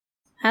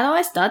How do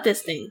I start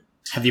this thing?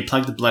 Have you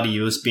plugged the bloody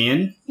USB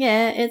in?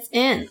 Yeah, it's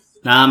in.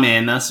 Nah,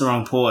 man, that's the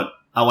wrong port.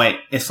 Oh, wait,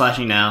 it's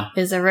flashing now.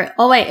 Is it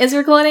it's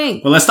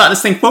recording. Well, let's start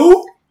this thing,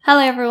 fool!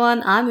 Hello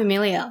everyone, I'm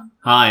Amelia.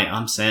 Hi,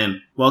 I'm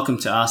Sam. Welcome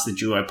to Ask the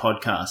Duo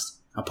podcast,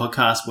 a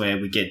podcast where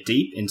we get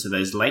deep into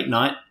those late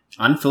night,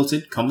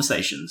 unfiltered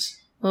conversations.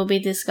 We'll be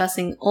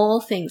discussing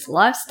all things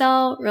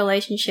lifestyle,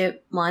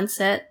 relationship,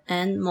 mindset,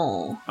 and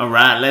more.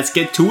 Alright, let's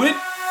get to it!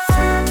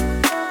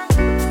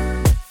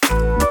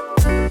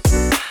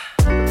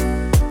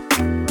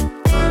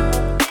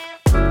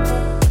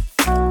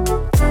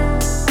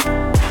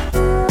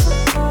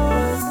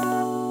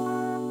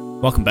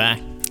 Welcome back.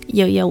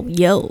 Yo. Yo.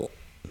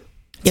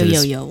 To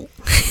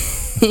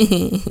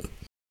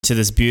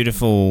this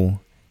beautiful,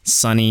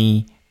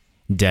 sunny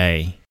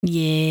day.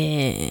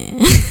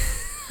 Yeah.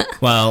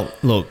 Well,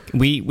 look,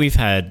 we've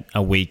had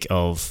a week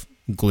of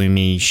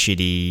gloomy,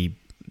 shitty,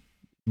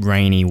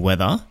 rainy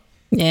weather.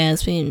 Yeah,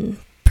 it's been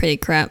pretty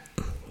crap.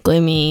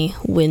 Gloomy,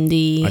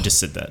 windy. I just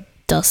said that.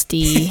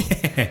 Dusty.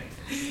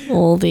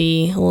 all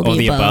the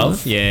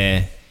above.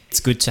 Yeah. It's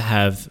good to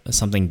have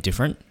something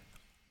different,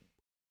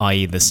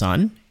 i.e. the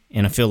sun.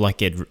 And I feel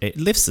like it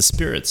lifts the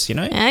spirits, you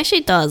know? It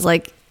actually does.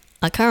 Like,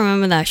 I can't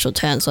remember the actual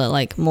terms, but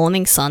like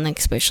morning sun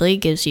especially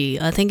gives you,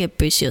 I think it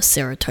boosts your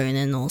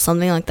serotonin or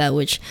something like that,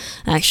 which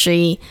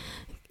actually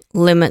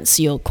limits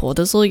your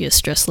cortisol, your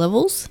stress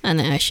levels, and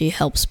it actually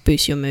helps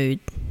boost your mood.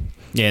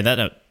 Yeah,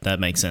 that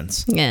makes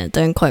sense. Yeah,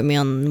 don't quote me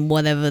on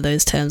whatever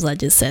those terms I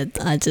just said.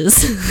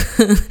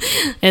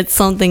 It's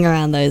something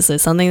around those. So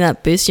something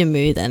that boosts your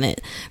mood and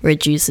it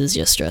reduces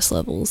your stress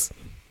levels.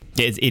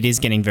 It is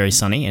getting very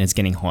sunny and it's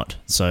getting hot,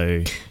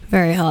 so...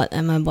 Very hot,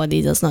 and my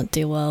body does not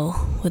do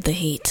well with the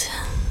heat.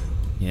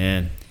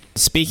 Yeah.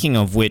 Speaking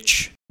of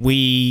which,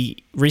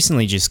 we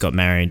recently just got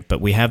married,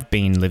 but we have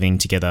been living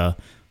together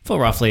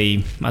for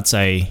roughly, I'd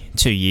say,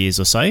 2 years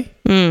or so.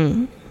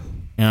 Mm.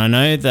 And I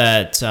know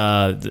that,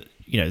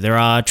 there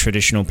are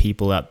traditional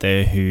people out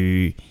there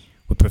who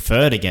would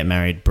prefer to get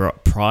married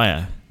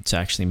prior to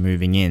actually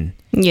moving in.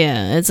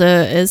 Yeah,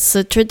 it's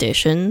a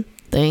tradition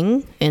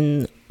thing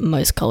in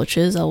most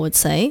cultures, I would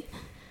say.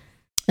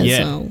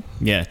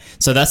 Yeah.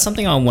 So that's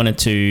something I wanted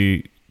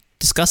to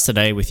discuss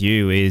today with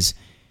you is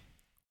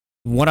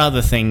what are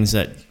the things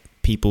that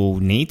people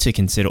need to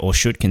consider or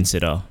should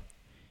consider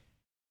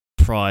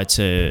prior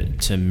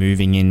to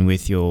moving in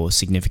with your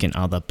significant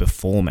other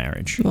before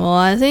marriage? Well,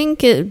 I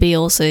think it'd be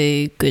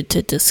also good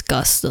to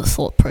discuss the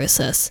thought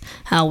process,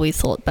 how we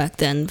thought back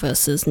then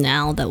versus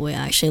now that we're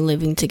actually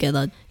living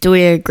together. Do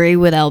we agree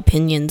with our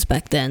opinions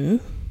back then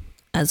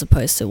as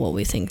opposed to what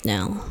we think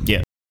now?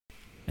 Yeah.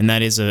 And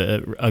that is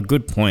a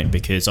good point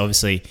because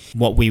obviously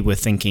what we were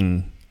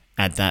thinking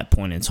at that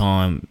point in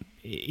time,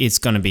 it's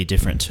going to be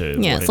different to what it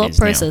is now. Thought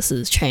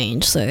processes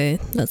change, so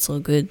that's all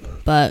good.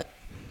 But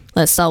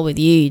let's start with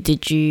you.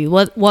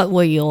 What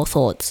were your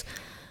thoughts,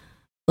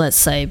 let's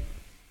say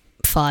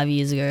 5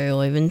 years ago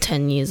or even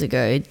 10 years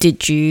ago?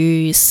 Did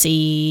you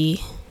see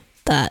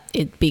that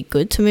it'd be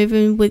good to move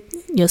in with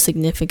your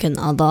significant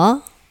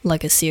other,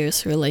 like a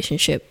serious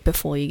relationship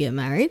before you get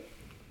married?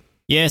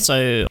 Yeah,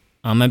 so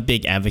I'm a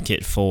big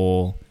advocate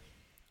for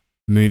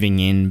moving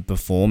in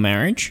before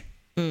marriage.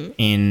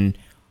 And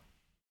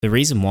the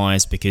reason why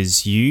is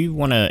because you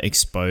want to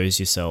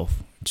expose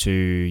yourself to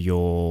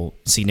your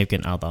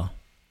significant other.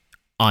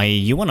 I.e.,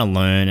 you want to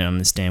learn and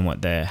understand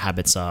what their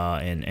habits are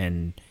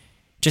and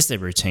just their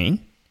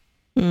routine.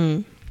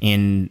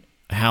 And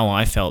how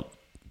I felt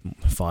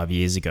 5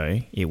 years ago,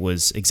 it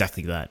was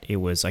exactly that. It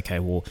was, okay,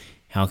 well,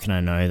 how can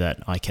I know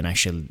that I can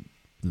actually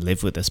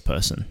live with this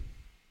person?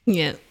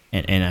 Yeah.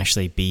 And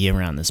actually be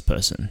around this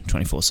person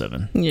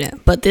 24/7. Yeah,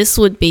 but this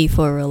would be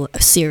for a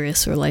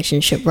serious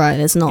relationship, right?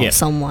 It's not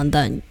someone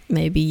that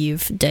maybe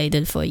you've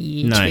dated for a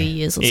year, 2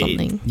 years or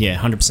something. Yeah,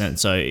 100%.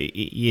 So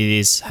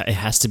it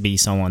has to be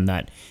someone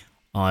that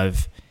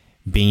I've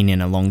been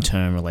in a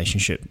long-term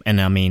relationship.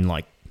 And I mean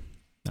like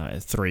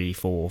 3,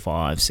 4,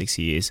 5, 6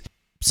 years.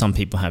 Some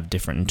people have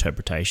different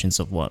interpretations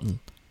of what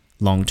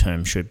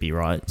long-term should be,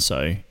 right?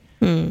 So,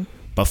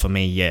 but for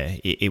me,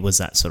 it was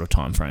that sort of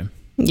time frame.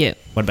 Yeah.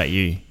 What about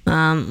you?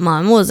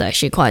 Mine was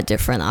actually quite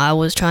different. I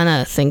was trying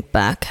to think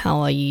back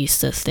how I used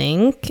to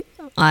think.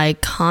 I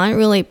can't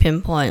really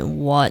pinpoint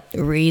what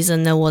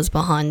reason there was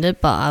behind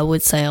it, but I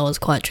would say I was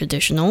quite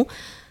traditional.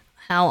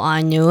 How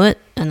I knew it,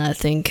 and I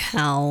think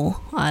how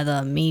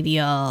either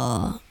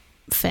media,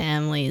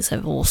 families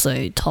have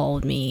also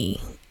told me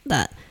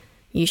that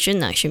you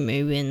shouldn't actually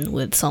move in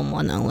with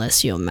someone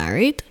unless you're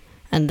married,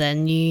 and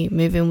then you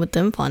move in with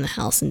them, find a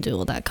house and do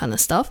all that kind of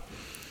stuff.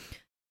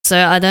 So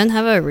I don't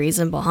have a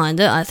reason behind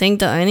it. I think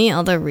the only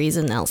other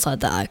reason outside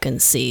that I can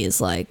see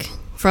is like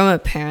from a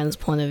parent's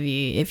point of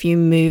view, if you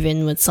move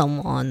in with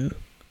someone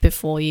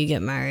before you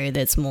get married,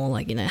 it's more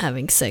like,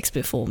 having sex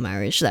before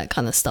marriage, that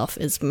kind of stuff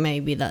is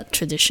maybe that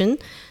tradition.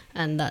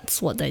 And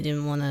that's what they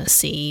didn't want to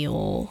see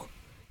or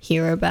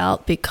hear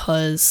about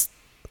because,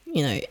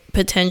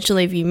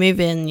 potentially if you move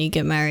in, you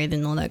get married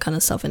and all that kind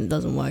of stuff and it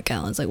doesn't work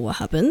out, it's like what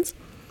happens?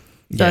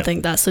 So I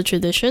think that's the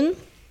tradition.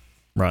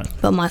 Right.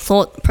 But my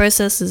thought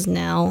processes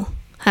now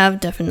have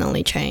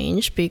definitely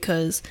changed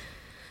because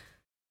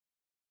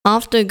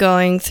after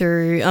going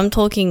through, I'm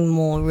talking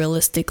more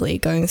realistically,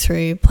 going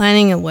through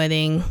planning a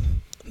wedding,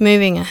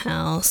 moving a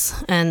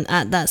house, and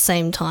at that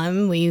same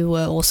time, we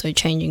were also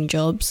changing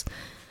jobs.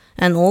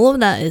 And all of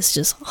that is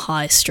just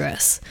high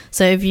stress.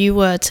 So if you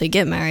were to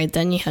get married,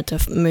 then you had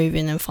to move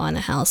in and find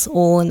a house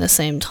all in the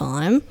same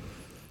time.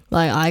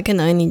 Like, I can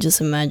only just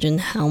imagine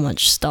how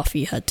much stuff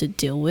you had to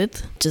deal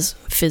with, just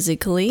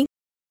physically,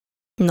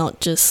 not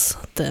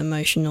just the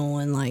emotional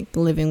and like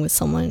living with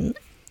someone.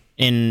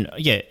 And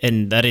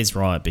that is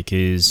right,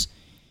 because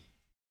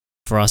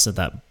for us at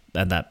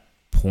that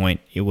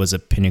point, it was a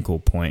pinnacle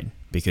point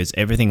because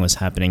everything was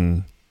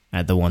happening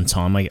at the one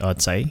time,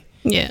 I'd say.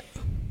 Yeah.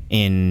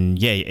 And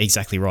yeah,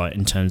 exactly right.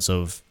 In terms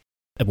of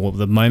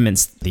the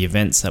moments, the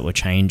events that were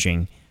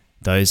changing,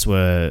 those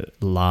were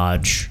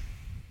large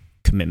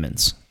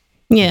commitments.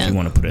 Yeah. If you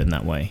want to put it in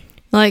that way.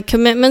 Like,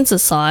 commitments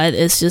aside,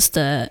 it's just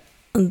the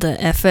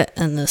effort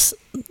and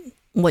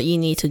what you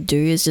need to do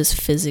is just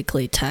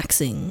physically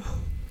taxing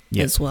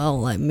as well.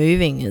 Like,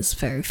 moving is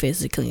very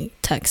physically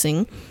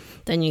taxing.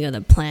 Then you got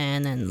to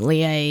plan and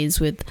liaise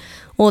with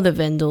all the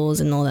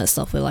vendors and all that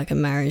stuff with like a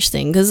marriage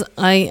thing. Because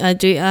I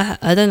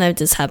don't know if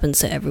this happens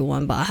to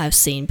everyone, but I have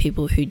seen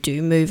people who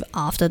do move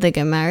after they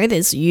get married.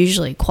 It's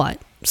usually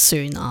quite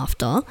soon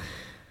after,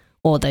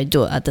 or they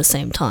do it at the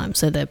same time.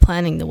 So they're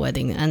planning the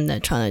wedding and they're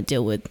trying to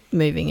deal with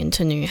moving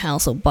into a new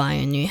house or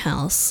buying a new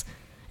house.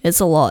 It's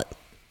a lot.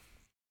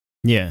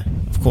 Yeah,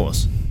 of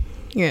course.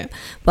 Yeah.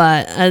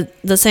 But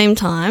at the same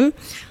time,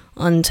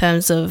 in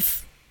terms of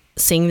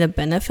seeing the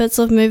benefits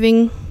of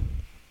moving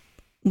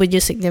with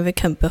your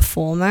significant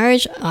before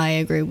marriage, I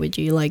agree with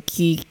you. Like,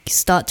 you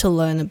start to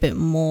learn a bit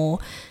more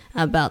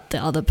about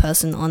the other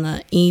person on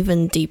an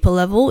even deeper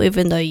level.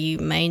 Even though you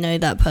may know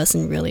that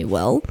person really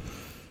well,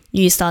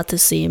 you start to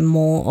see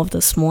more of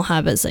the small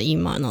habits that you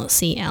might not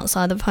see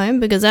outside of home,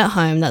 because at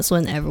home, that's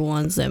when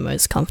everyone's their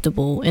most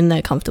comfortable, in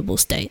their comfortable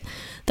state.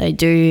 They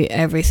do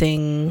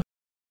everything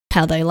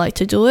how they like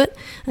to do it,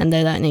 and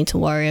they don't need to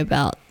worry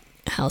about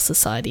how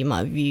society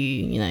might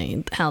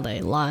view, how they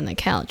lie on the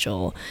couch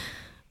or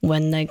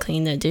when they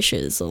clean their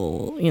dishes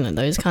or,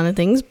 those kind of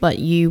things. But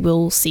you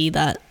will see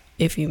that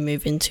if you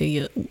move in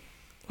together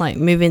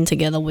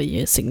with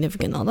your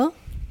significant other.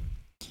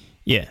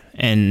 Yeah,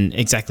 and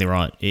exactly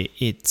right.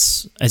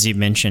 It's, as you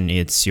mentioned,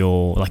 it's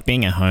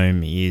being at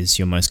home is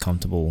your most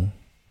comfortable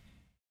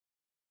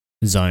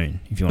zone,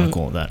 if you want to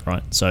call it that,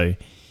 right? So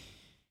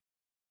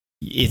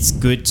it's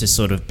good to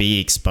sort of be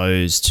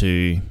exposed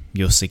to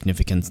your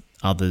significant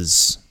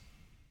other's,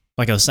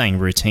 like I was saying,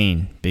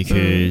 routine,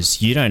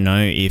 because you don't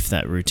know if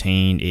that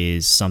routine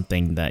is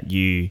something that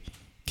you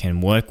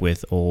can work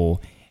with, or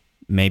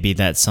maybe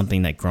that's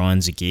something that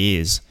grinds your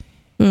gears.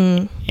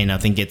 And I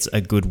think it's a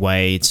good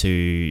way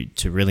to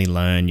really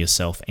learn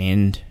yourself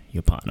and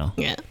your partner.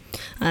 Yeah.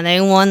 I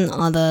think one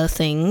other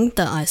thing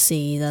that I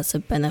see that's a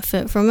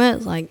benefit from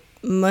it, like,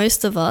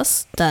 most of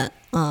us that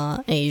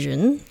are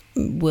Asian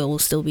will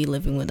still be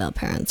living with our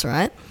parents,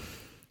 right?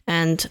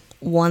 And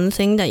one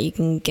thing that you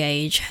can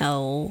gauge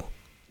how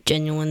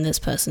genuine this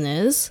person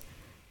is,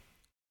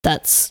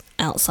 that's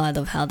outside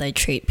of how they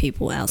treat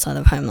people outside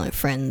of home, like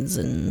friends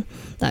and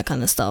that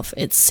kind of stuff.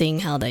 It's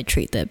seeing how they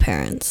treat their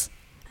parents.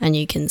 And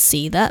you can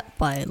see that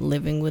by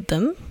living with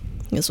them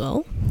as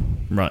well.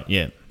 Right,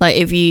 yeah. Like,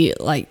 if you,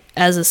 like,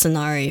 as a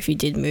scenario, if you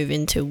did move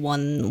into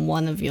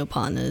one of your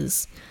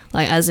partners,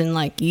 like, as in,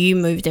 like, you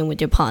moved in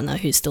with your partner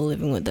who's still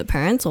living with their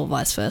parents, or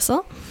vice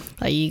versa,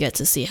 like, you get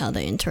to see how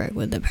they interact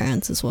with their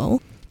parents as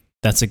well.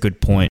 That's a good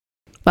point.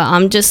 But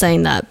I'm just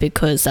saying that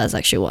because that's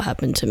actually what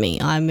happened to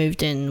me. I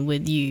moved in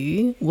with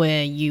you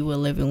where you were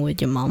living with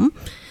your mum.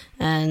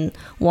 And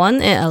one,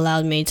 it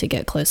allowed me to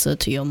get closer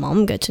to your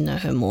mum, get to know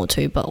her more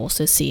too, but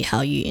also see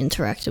how you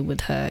interacted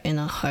with her in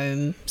a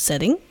home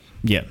setting.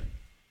 Yeah.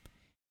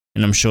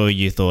 And I'm sure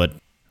you thought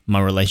my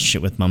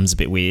relationship with mum's a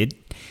bit weird.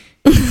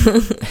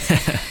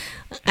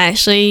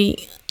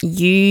 Actually,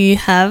 you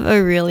have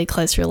a really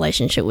close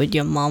relationship with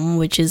your mum,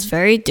 which is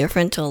very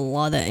different to a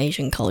lot of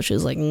Asian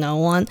cultures.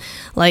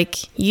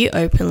 Like, you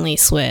openly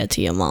swear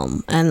to your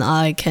mum. And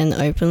I can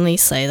openly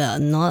say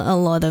that not a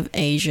lot of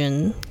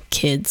Asian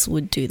kids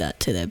would do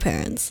that to their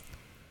parents.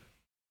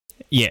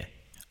 Yeah,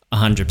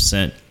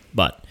 100%.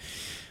 But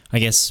I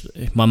guess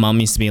my mum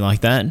used to be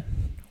like that,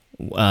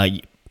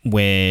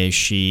 where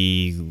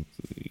she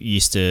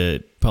used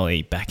to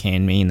probably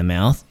backhand me in the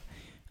mouth.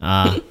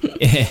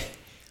 Yeah.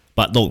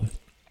 But look,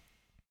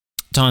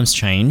 times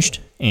changed,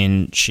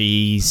 and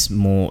she's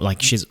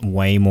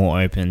way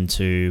more open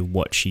to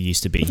what she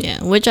used to be.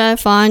 Yeah, which I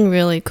find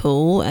really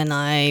cool, and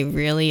I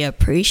really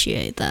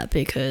appreciate that,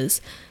 because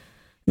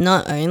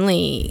not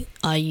only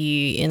are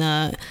you in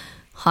a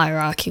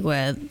hierarchy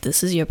where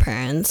this is your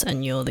parents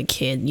and you're the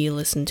kid, you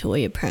listen to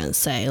what your parents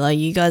say, like,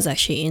 you guys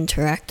actually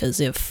interact as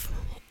if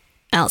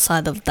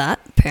outside of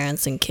that,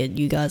 parents and kid,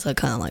 you guys are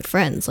kind of like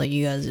friends. Like,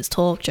 you guys just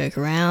talk, joke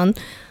around,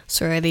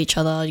 swear at each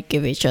other,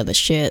 give each other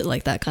shit,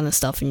 like that kind of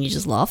stuff, and you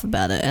just laugh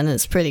about it. And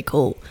it's pretty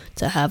cool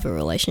to have a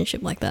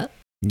relationship like that.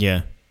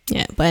 Yeah.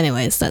 Yeah, but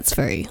anyways, that's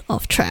very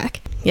off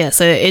track. Yeah,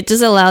 so it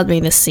just allowed me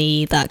to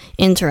see that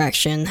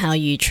interaction, how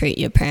you treat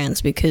your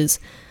parents, because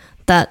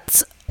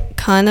that's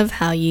kind of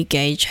how you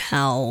gauge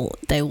how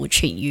they will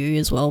treat you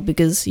as well,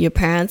 because your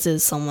parents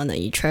is someone that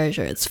you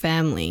treasure, it's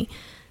family,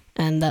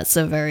 and that's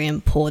a very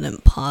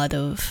important part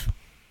of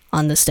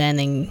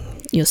understanding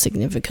your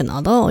significant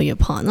other or your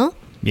partner.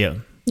 Yeah.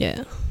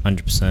 Yeah.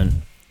 100%.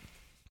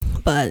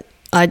 But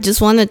I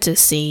just wanted to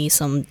see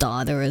some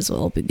data as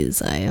well,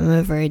 because I am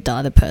a very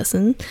data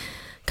person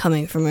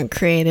coming from a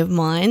creative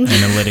mind.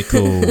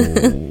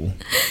 Analytical.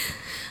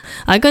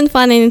 I couldn't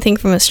find anything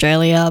from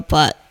Australia,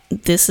 but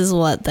this is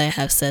what they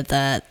have said,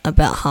 that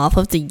about half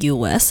of the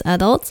US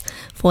adults,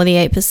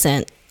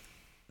 48%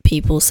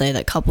 people say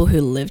that couple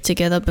who live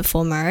together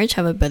before marriage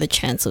have a better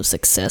chance of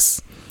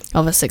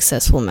a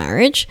successful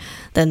marriage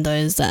than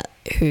those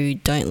who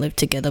don't live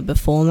together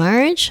before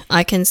marriage.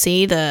 I can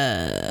see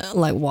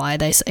why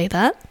they say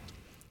that,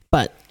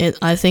 but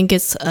I think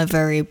it's a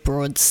very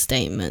broad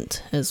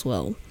statement as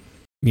well.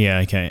 Yeah,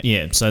 okay.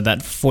 Yeah, so that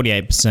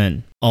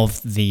 48%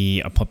 of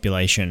the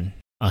population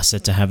are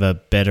said to have a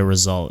better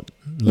result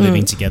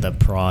living together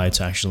prior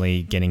to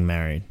actually getting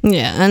married.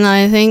 Yeah, and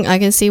I think I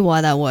can see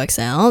why that works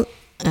out,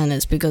 and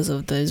it's because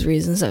of those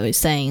reasons that we're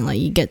saying. Like,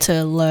 you get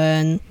to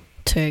learn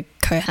to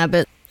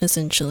cohabit,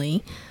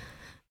 essentially,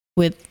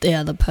 with the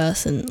other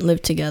person,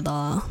 live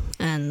together,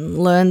 and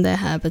learn their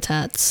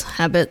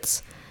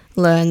habits,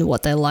 learn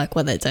what they like,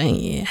 what they don't.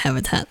 Yeah,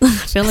 habitat. I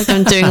feel like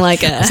I'm doing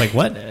like a it's like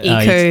what?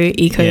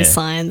 eco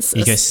science.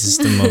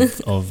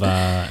 Ecosystem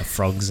of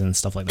frogs and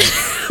stuff like that.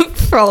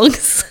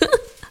 Frogs.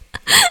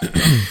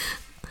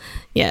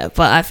 Yeah,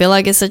 but I feel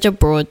like it's such a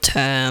broad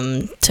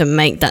term to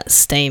make that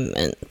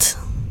statement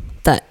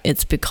that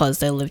it's because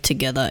they live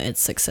together it's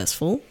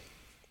successful.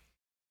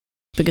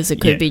 Because it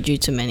could be due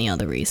to many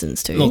other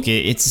reasons too. Look,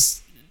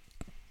 it's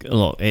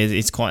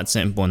quite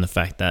simple in the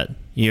fact that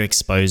you're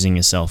exposing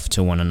yourself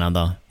to one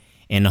another.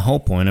 And the whole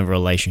point of a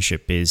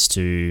relationship is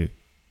to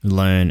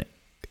learn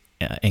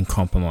and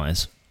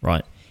compromise,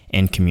 right?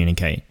 And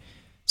communicate.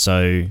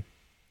 So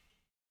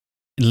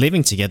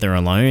living together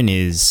alone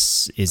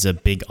is a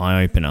big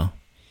eye-opener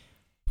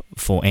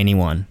for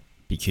anyone,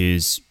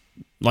 because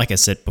like I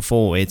said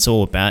before, it's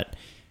all about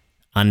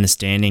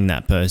understanding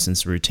that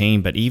person's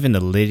routine, but even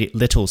the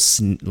little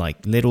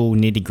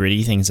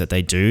nitty-gritty things that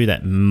they do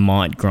that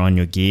might grind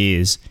your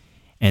gears,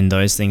 and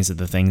those things are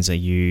the things that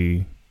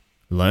you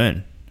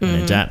learn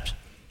and adapt.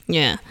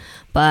 Yeah,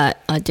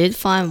 but I did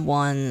find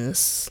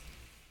one's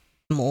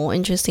more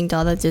interesting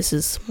data. This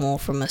is more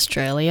from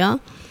Australia.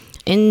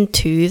 In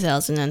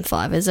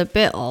 2005, it's a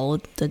bit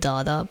old, the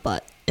data,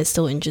 but it's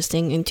still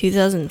interesting. In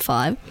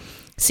 2005,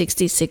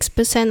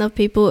 66% of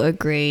people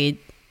agreed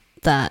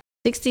that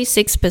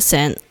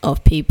 66%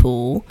 of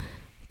people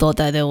thought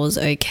that it was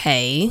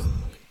okay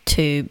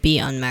to be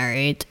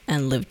unmarried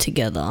and live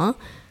together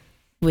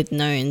with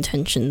no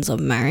intentions of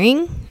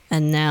marrying,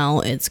 and now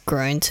it's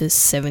grown to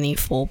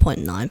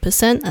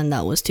 74.9%, and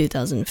that was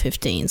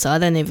 2015. So I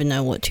don't even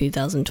know what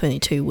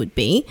 2022 would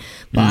be,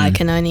 but I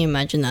can only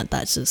imagine that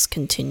that's just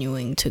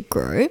continuing to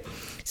grow.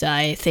 So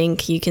I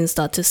think you can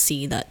start to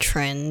see that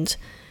trend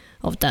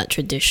of that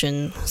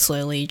tradition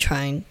slowly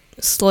phasing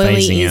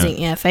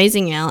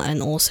out,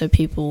 and also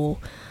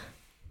people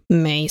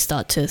may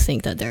start to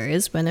think that there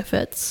is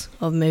benefits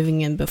of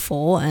moving in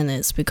before, and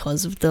it's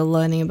because of the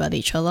learning about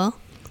each other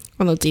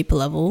on a deeper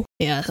level.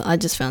 Yeah, I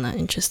just found that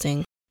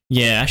interesting.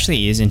 Yeah,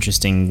 actually it is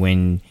interesting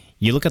when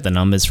you look at the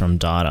numbers from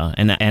data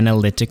and an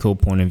analytical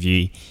point of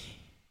view.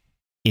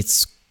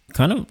 It's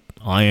kind of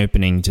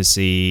eye-opening to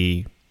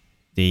see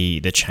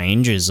the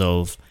changes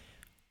of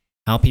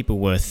how people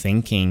were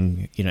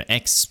thinking,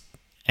 X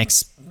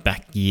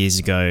back years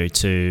ago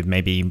to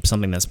maybe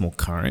something that's more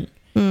current.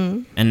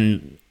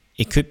 And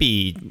it could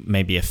be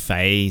maybe a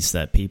phase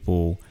that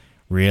people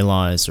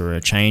realize, or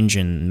a change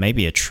in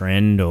maybe a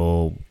trend,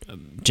 or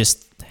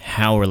just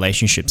how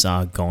relationships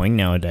are going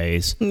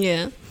nowadays.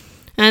 Yeah.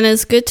 And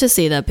it's good to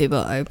see that people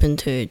are open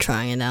to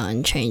trying it out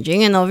and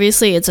changing. And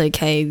obviously it's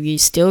okay if you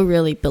still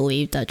really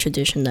believe that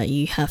tradition that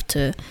you have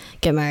to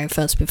get married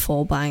first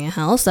before buying a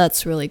house.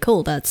 That's really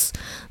cool. That's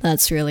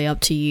really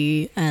up to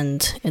you,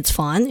 and it's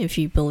fine if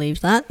you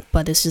believe that.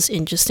 But it's just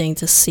interesting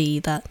to see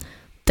that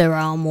there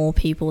are more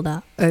people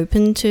that are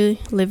open to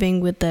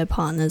living with their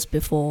partners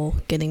before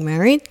getting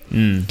married.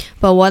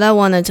 But what I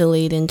wanted to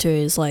lead into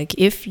is, like,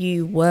 if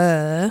you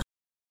were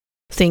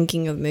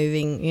thinking of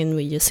moving in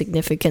with your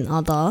significant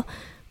other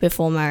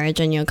before marriage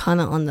and you're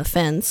kind of on the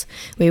fence,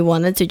 we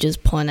wanted to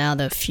just point out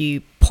a few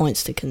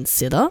points to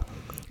consider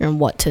and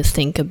what to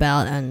think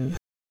about, and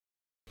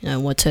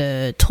what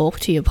to talk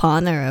to your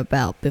partner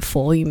about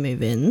before you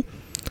move in,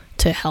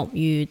 to help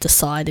you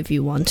decide if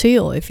you want to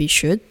or if you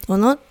should or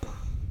not.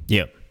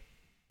 Yep.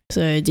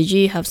 So did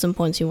you have some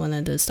points you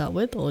wanted to start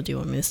with, or do you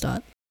want me to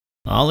start?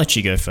 I'll let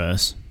you go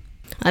first.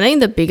 I think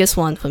the biggest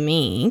one for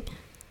me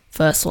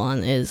first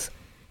one is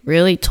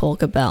really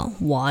talk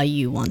about why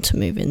you want to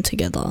move in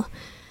together,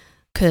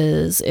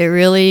 because it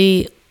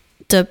really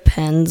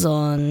depends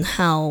on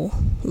how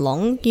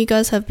long you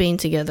guys have been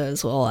together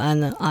as well.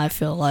 And I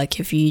feel like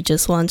if you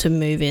just want to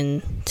move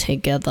in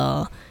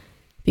together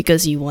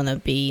because you want to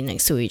be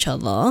next to each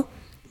other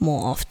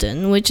more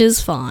often, which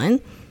is fine,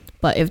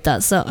 but if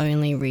that's the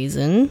only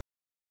reason,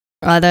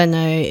 I don't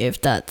know if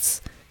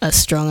that's a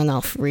strong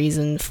enough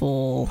reason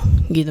for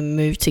you to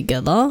move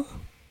together,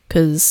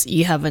 because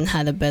you haven't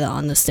had a better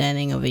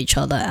understanding of each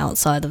other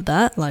outside of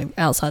that, like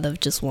outside of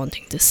just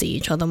wanting to see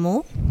each other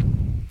more.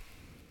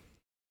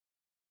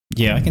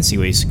 Yeah, I can see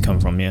where you come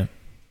from, yeah.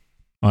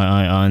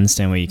 I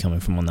understand where you're coming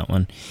from on that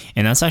one.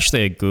 And that's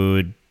actually a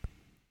good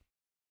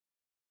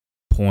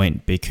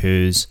point,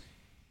 because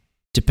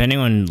depending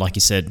on, like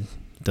you said,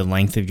 the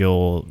length of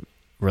your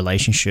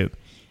relationship,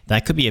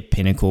 that could be a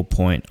pinnacle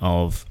point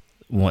of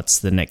what's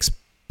the next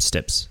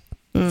steps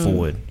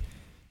forward.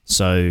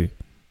 So,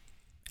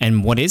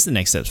 and what is the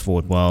next steps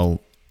forward? Well,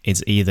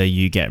 it's either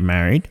you get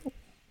married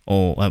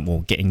or,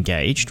 well, get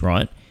engaged,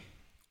 right?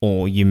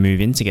 Or you move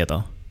in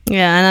together.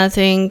 Yeah, and I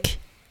think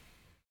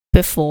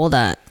before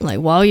that, like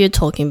while you're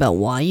talking about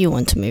why you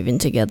want to move in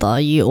together,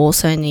 you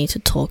also need to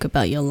talk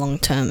about your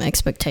long-term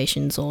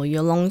expectations or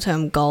your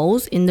long-term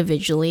goals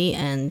individually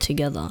and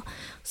together.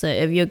 So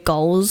if your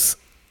goals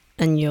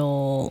and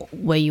your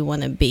where you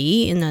want to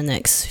be in the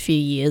next few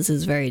years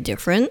is very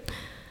different,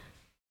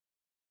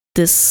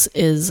 this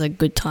is a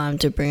good time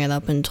to bring it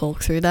up and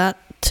talk through that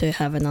to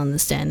have an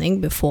understanding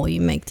before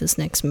you make this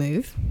next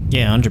move.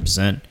 Yeah,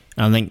 100%.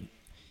 I think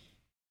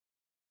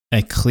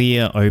a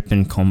clear,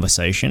 open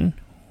conversation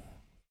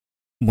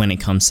when it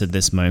comes to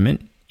this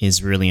moment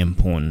is really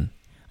important.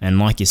 And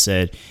like you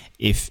said,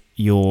 if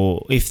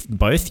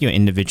both your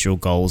individual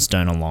goals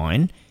don't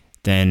align,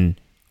 then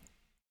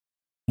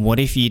what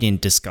if you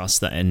didn't discuss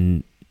that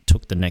and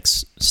took the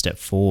next step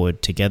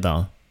forward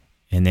together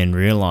and then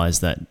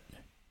realized that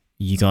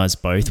you guys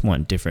both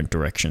want different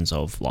directions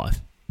of life?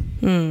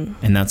 And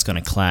that's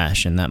going to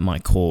clash, and that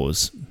might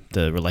cause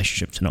the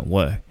relationship to not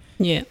work.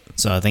 Yeah.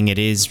 So I think it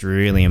is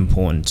really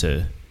important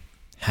to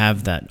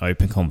have that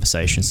open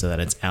conversation so that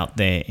it's out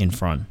there in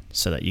front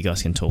so that you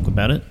guys can talk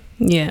about it.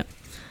 Yeah.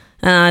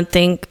 And I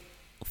think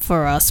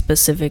for us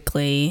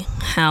specifically,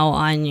 how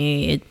I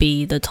knew it'd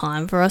be the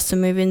time for us to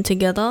move in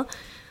together,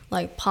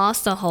 like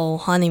past the whole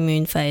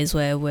honeymoon phase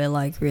where we're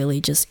like really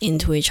just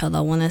into each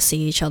other, want to see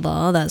each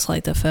other. That's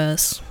like the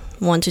first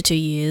 1 to 2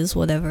 years,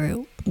 whatever it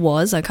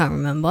was, I can't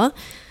remember.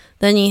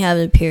 Then you have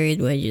a period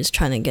where you're just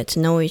trying to get to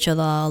know each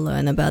other,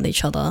 learn about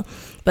each other.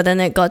 But then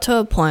it got to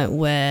a point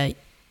where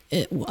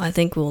I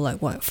think we were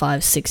like,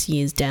 5-6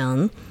 years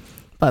down.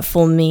 But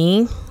for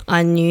me,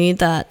 I knew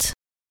that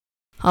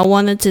I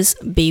wanted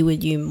to be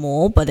with you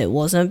more, but it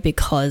wasn't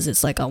because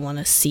it's like I want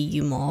to see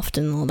you more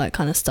often, all that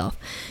kind of stuff.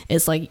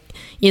 It's like,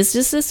 it's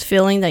just this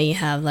feeling that you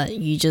have that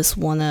you just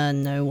want to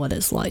know what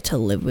it's like to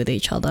live with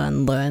each other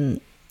and learn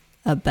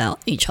about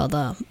each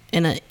other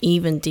in an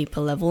even deeper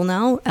level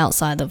now,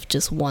 outside of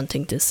just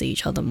wanting to see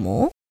each other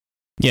more.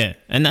 Yeah,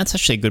 and that's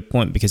actually a good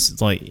point,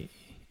 because like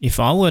if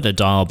I were to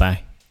dial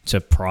back to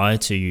prior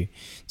to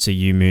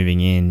you moving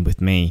in with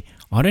me,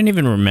 I don't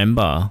even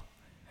remember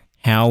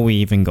how we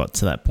even got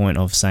to that point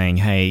of saying,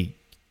 hey,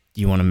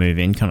 you want to move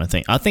in kind of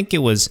thing. I think it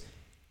was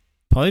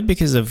probably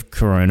because of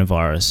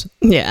coronavirus.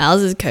 Yeah,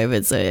 ours is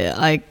COVID,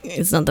 so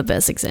it's not the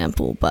best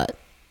example, but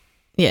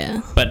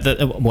yeah. But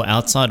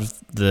outside of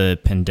the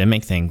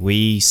pandemic thing,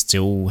 we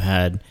still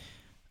had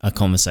a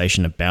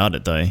conversation about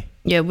it though.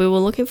 Yeah, we were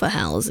looking for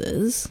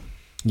houses.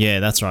 Yeah,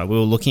 that's right. We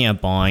were looking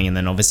at buying, and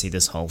then obviously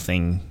this whole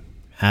thing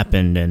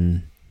happened,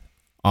 and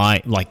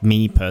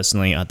me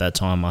personally at that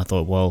time, I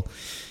thought, well,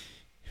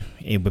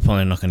 we're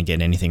probably not going to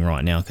get anything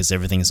right now because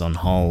everything's on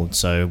hold,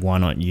 so why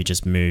not you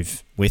just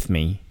move with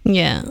me?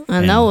 Yeah,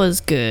 and that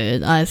was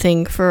good. I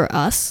think for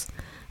us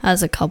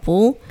as a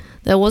couple,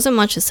 there wasn't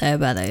much to say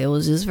about it. It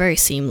was just very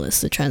seamless.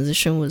 The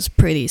transition was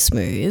pretty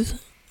smooth,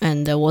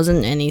 and there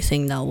wasn't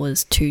anything that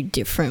was too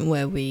different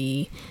where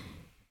we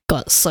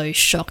got so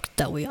shocked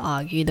that we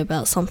argued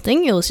about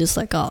something. It was just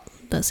like, oh,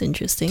 that's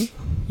interesting.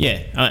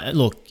 Yeah,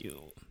 look,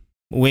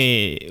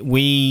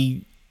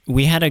 we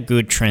had a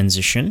good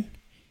transition,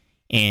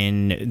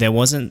 and there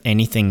wasn't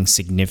anything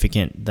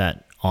significant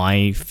that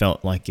I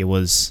felt like it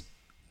was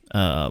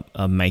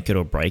a make it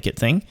or break it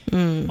thing.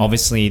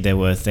 Obviously, there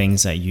were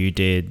things that you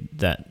did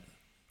that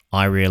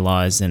I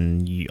realized,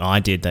 and I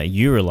did that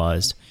you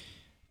realized,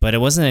 but it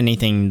wasn't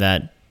anything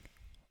that,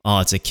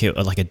 it's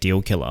a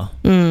deal killer.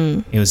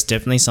 It was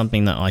definitely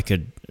something that I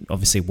could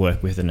obviously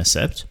work with and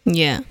accept.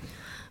 Yeah.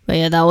 But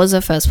yeah, that was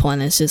the first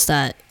point. It's just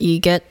that you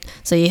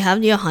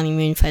have your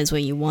honeymoon phase where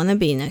you want to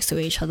be next to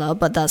each other,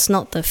 but that's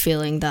not the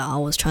feeling that I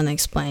was trying to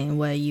explain,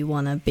 where you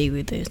want to be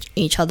with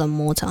each other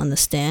more to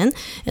understand.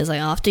 It's like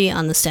after you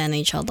understand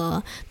each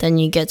other, then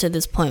you get to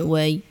this point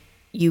where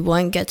you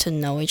won't get to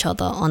know each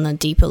other on a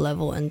deeper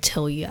level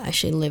until you're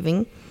actually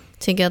living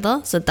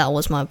together. So that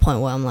was my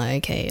point where I'm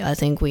like, okay, I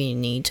think we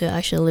need to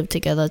actually live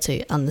together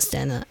to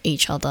understand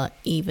each other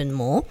even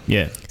more.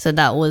 Yeah. So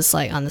that was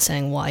like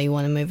understanding why you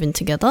want to move in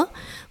together.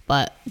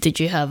 But did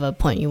you have a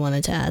point you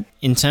wanted to add?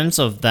 In terms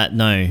of that,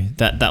 no,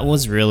 that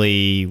was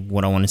really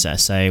what I wanted to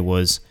say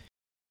was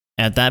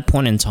at that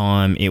point in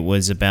time, it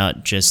was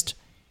about just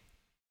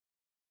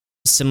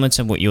similar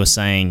to what you were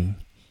saying,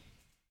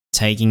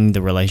 taking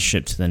the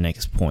relationship to the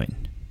next point.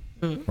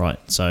 Right.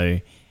 So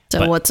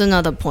what's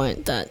another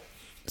point that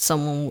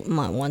someone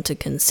might want to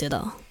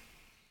consider?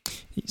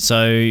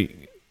 So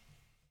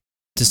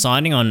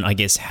deciding on, I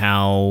guess,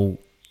 how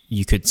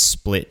you could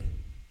split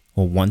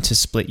or want to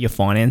split your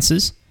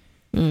finances,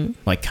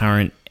 like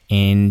current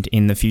and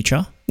in the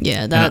future.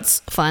 Yeah,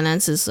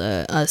 finance is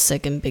a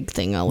second big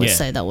thing I would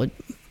say that would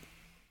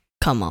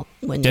come up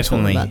when you're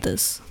talking about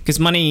this. Because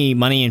money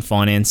and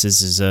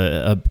finances is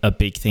a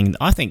big thing that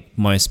I think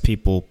most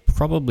people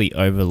probably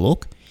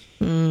overlook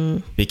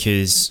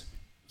because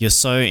you're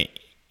so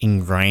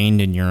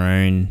ingrained in your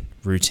own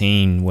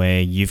routine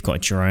where you've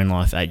got your own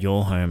life at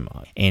your home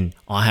and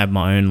I have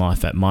my own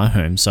life at my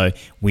home. So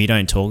we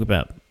don't talk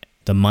about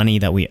the money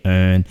that we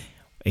earn,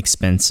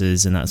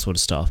 expenses and that sort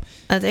of stuff.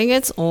 I think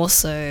it's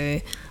also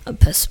a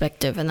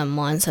perspective and a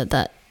mindset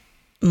that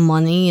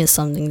money is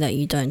something that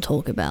you don't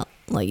talk about.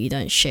 Like you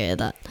don't share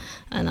that.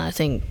 And I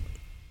think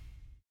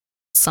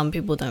some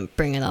people don't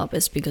bring it up.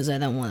 It's because they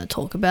don't want to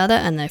talk about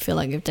it and they feel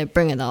like if they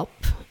bring it up,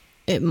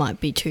 it might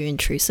be too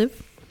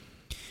intrusive.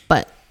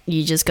 But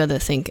you just got to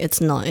think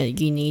it's not.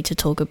 You need to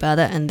talk about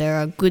it, and there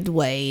are good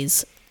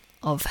ways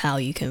of how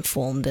you can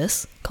form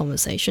this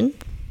conversation.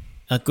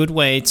 A good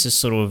way to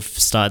sort of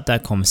start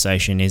that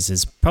conversation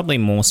is probably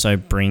more so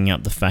bringing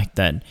up the fact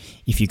that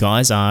if you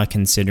guys are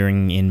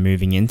considering in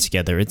moving in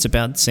together, it's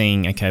about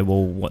seeing, okay,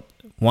 well,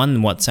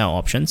 what's our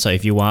option? So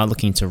if you are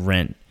looking to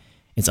rent,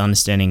 it's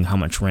understanding how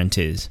much rent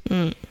is,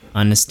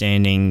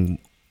 understanding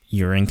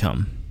your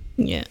income,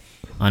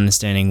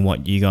 understanding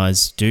what you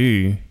guys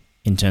do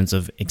in terms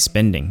of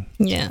expending.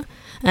 Yeah.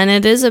 And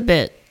it is a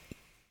bit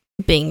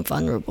being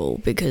vulnerable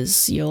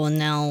because you're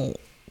now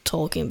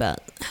talking about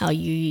how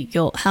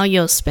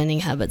your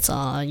spending habits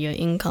are, your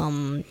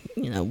income,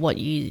 what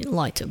you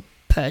like to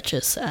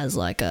purchase as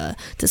like a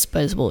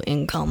disposable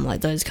income,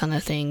 like those kind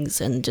of things,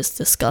 and just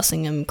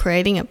discussing them,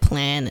 creating a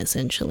plan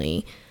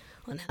essentially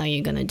on how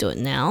you're going to do it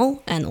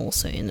now and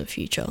also in the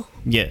future.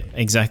 Yeah,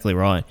 exactly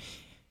right.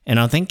 And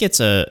I think it's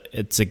a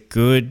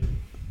good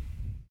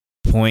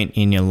point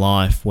in your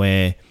life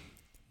where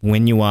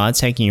when you are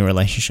taking your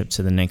relationship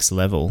to the next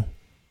level,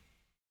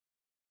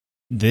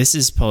 this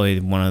is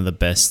probably one of the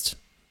best,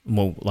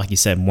 well, like you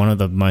said, one of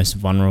the most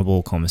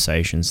vulnerable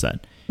conversations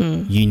that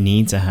you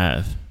need to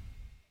have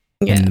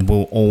and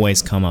will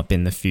always come up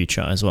in the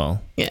future as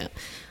well. Yeah.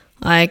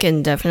 I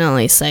can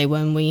definitely say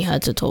when we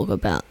had to talk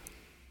about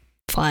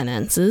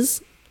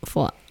finances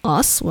for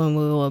us when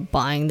we were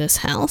buying this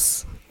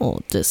house,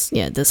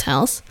 this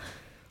house,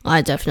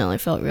 I definitely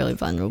felt really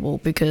vulnerable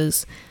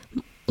because,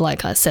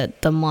 like I said,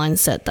 the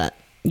mindset that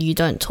you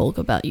don't talk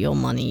about your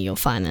money, your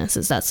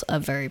finances, that's a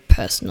very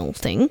personal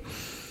thing.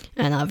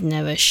 And I've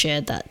never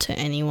shared that to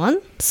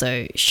anyone.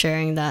 So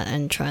sharing that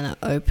and trying to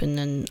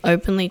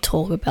openly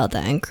talk about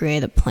that and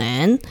create a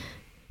plan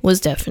was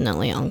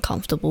definitely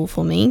uncomfortable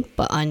for me,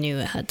 but I knew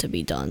it had to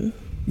be done.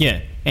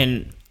 Yeah.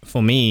 And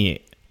for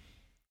me,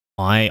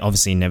 I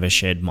obviously never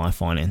shared my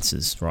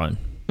finances, right?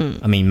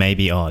 I mean,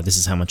 maybe, this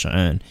is how much I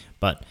earn.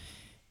 But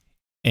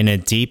in a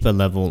deeper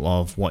level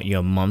of what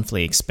your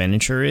monthly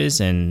expenditure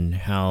is and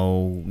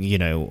how,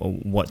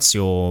 what's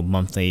your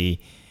monthly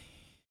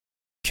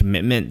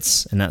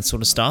commitments and that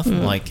sort of stuff,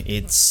 like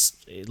it's,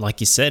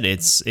 like you said,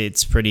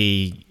 it's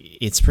pretty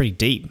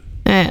deep.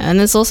 Yeah, and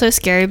it's also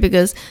scary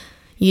because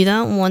you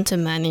don't want to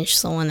manage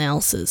someone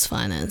else's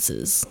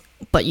finances.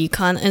 But you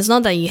can't, it's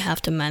not that you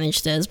have to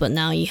manage theirs, but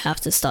now you have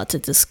to start to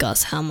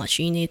discuss how much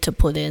you need to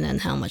put in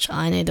and how much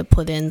I need to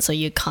put in. So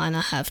you kind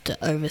of have to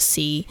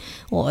oversee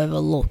what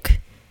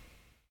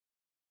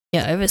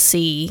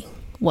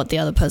the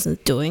other person's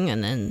doing.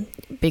 And then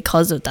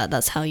because of that,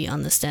 that's how you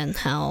understand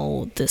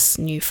how this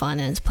new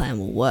finance plan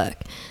will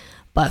work.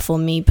 But for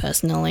me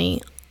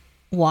personally,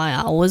 why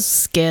I was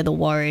scared or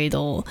worried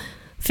or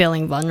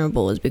feeling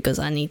vulnerable is because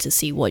I need to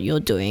see what you're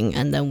doing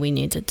and then we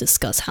need to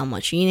discuss how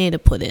much you need to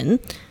put in.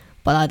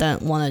 But I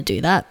don't want to do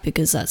that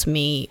because that's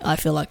me. I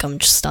feel like I'm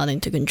just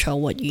starting to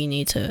control what you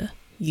need to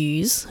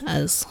use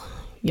as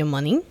your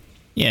money.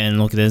 Yeah, and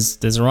look, there's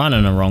a right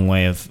and a wrong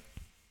way of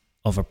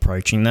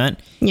approaching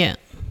that. Yeah.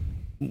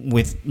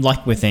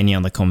 With any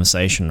other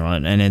conversation,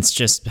 right? And it's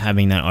just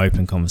having that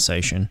open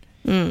conversation.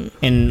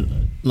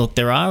 And look,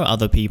 there are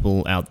other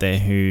people out there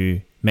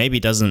who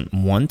maybe doesn't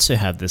want to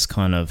have this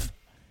kind of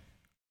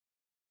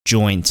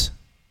joint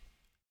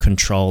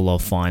control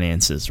of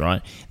finances,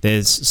 right?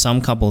 There's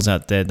some couples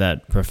out there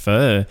that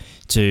prefer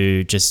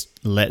to just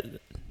let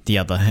the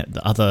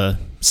other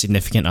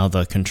significant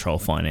other control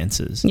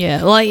finances.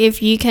 Yeah, like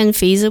if you can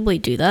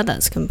feasibly do that,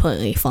 that's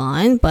completely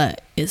fine.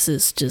 But this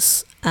is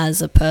just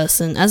as a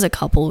person, as a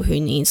couple who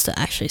needs to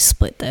actually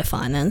split their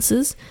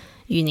finances,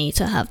 you need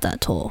to have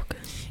that talk.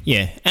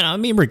 Yeah, and I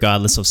mean,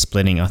 regardless of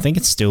splitting, I think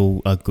it's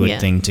still a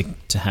good thing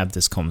to have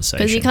this conversation.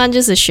 Because you can't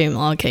just assume,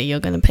 okay, you're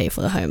going to pay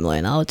for the home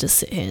loan. I'll just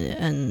sit here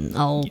and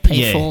I'll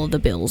pay for the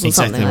bills or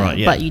something.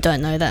 Right, But you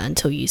don't know that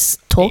until you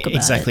talk about it.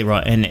 Exactly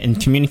right.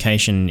 And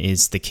communication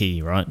is the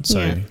key, right? So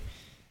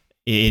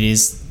it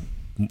is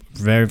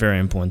very, very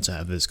important to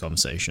have this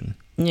conversation.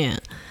 Yeah.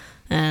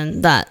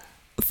 And that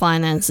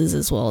finances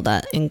as well,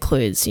 that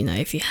includes,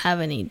 if you have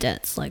any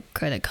debts like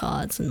credit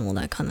cards and all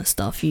that kind of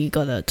stuff, you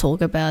got to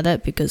talk about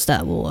it because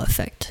that will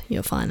affect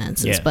your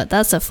finances. But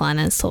that's a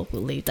finance talk.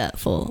 We'll leave that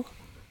for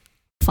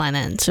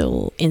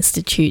financial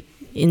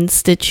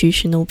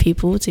institutional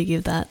people to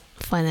give that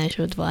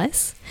financial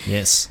advice.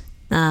 Yes.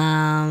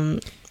 Another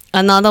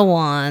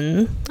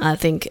one I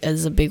think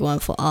is a big one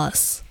for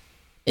us.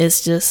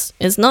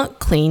 It's not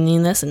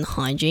cleanliness and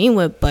hygiene.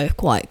 We're both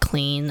quite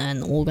clean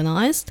and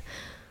organized.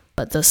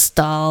 But the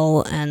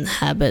style and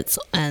habits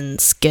and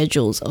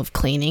schedules of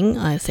cleaning,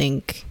 I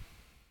think,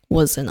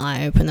 was an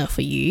eye-opener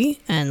for you.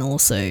 And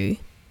also,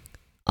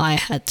 I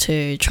had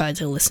to try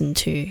to listen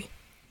to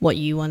what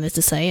you wanted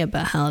to say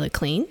about how to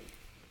clean.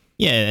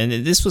 Yeah,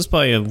 and this was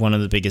probably one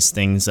of the biggest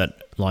things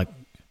that,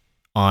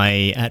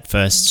 I at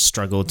first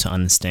struggled to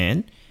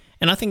understand.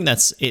 And I think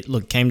that's it.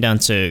 Look, came down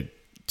to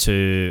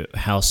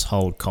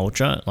household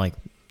culture. Like,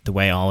 the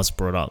way I was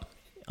brought up,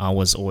 I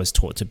was always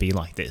taught to be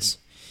like this.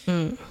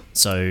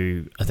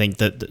 So I think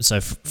that,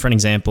 for an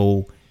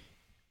example,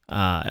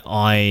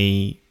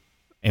 I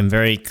am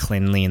very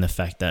cleanly in the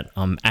fact that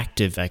I'm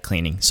active at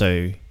cleaning.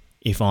 So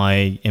if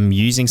I am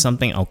using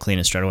something, I'll clean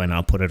it straight away and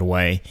I'll put it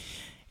away.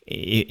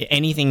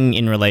 Anything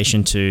in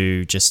relation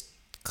to just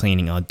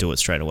cleaning, I'll do it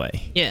straight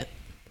away. Yeah.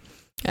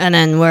 And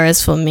then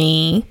whereas for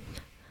me,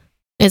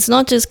 it's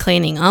not just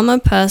cleaning. I'm a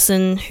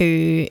person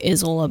who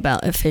is all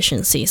about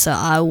efficiency. So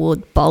I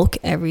would bulk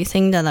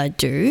everything that I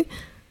do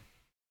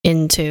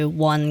into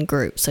one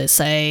group. So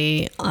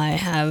say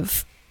I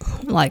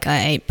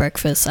ate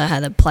breakfast, I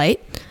had a plate.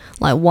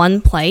 Like,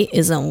 one plate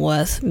isn't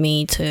worth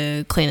me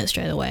to clean it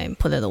straight away and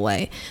put it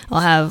away.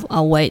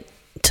 I'll wait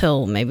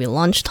till maybe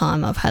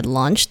lunchtime. I've had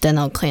lunch, then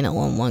I'll clean it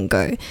on one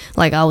go.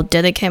 Like, I'll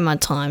dedicate my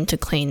time to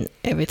clean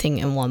everything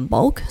in one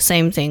bulk.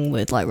 Same thing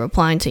with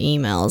replying to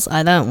emails.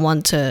 I don't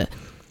want to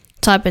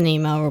type an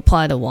email,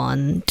 reply to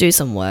one, do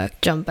some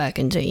work, jump back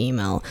into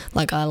email.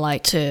 I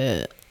like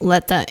to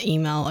let that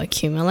email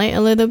accumulate a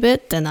little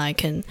bit, then I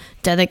can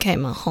dedicate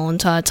my whole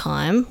entire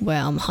time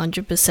where I'm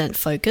 100%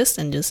 focused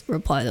and just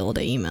reply to all the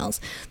emails.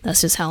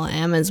 That's just how I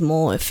am. It's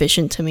more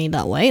efficient to me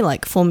that way.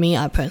 For me,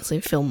 I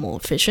personally feel more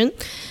efficient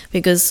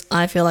because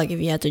I feel like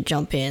if you had to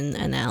jump in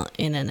and out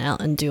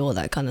and do all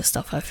that kind of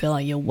stuff, I feel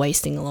like you're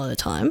wasting a lot of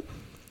time.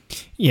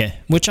 Yeah,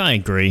 which I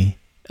agree.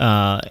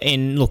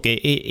 And look,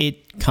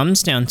 it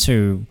comes down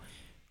to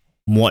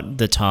what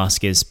the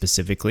task is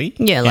specifically.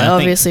 Yeah,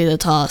 obviously the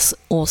task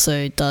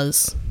also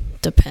does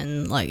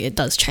depend, it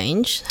does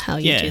change how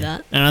you do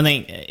that. And I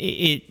think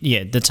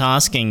the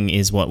tasking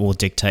is what will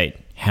dictate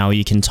how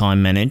you can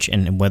time manage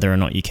and whether or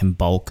not you can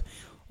bulk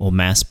or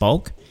mass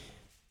bulk.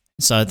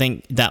 So I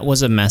think that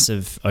was a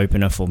massive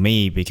opener for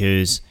me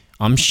because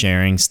I'm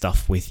sharing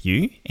stuff with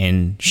you,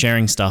 and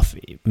sharing stuff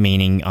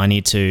meaning I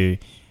need to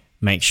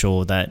make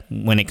sure that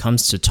when it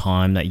comes to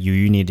time that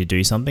you need to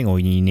do something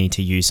or you need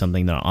to use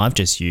something that I've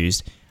just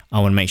used, I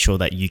want to make sure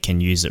that you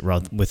can use it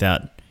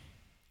without,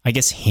 I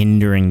guess,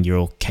 hindering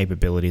your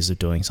capabilities of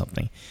doing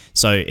something.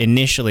 So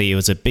initially it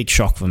was a big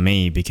shock for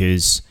me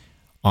because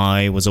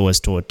I was always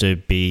taught to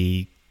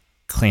be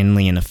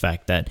cleanly in the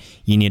fact that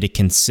you need to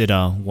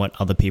consider what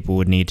other people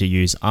would need to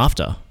use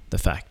after the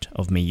fact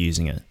of me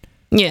using it.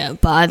 Yeah,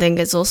 but I think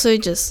it's also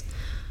just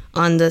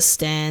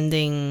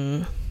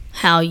understanding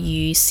how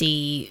you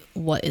see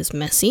what is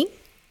messy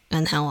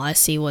and how I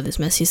see what is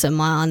messy. So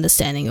my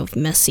understanding of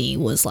messy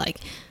was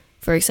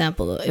for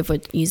example, if we're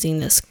using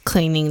this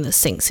cleaning the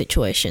sink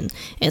situation,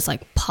 it's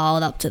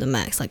piled up to the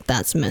max,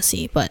 that's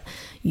messy. But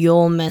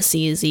your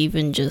messy is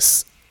even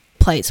just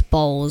plates,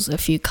 bowls, a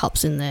few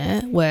cups in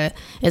there where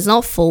it's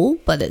not full,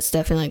 but it's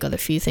definitely got a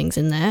few things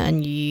in there,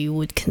 and you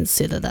would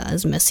consider that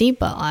as messy.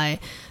 But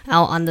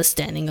our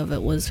understanding of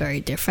it was very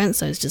different,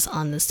 so it's just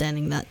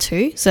understanding that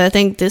too. So I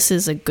think this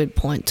is a good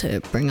point to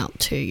bring up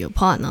to your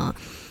partner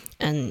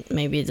and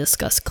maybe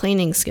discuss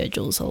cleaning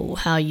schedules or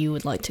how you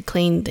would like to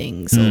clean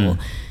things or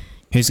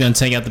who's going to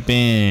take out the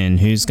bin,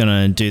 who's going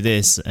to do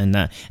this and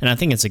that. And I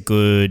think it's a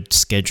good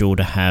schedule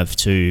to have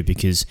too,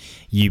 because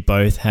you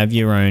both have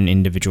your own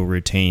individual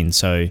routine.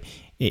 So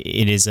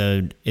it's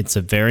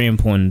a very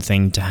important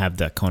thing to have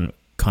that kind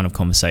of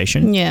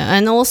conversation. Yeah,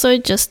 and also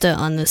just to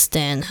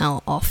understand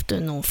how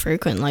often or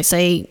frequent,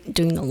 say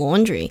doing the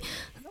laundry.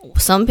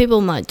 Some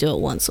people might do it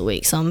once a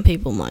week. Some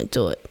people might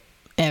do it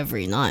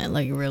every night.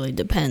 It really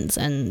depends,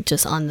 and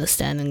just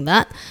understanding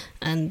that,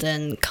 and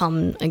then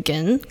come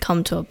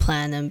to a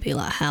plan and be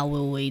how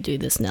will we do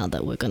this now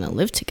that we're going to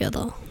live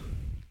together?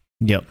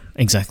 Yep,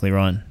 exactly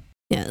right.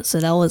 Yeah, so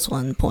that was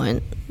one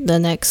point. The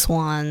next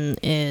one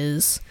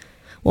is,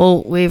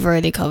 well, we've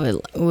already covered,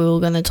 we were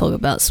going to talk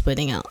about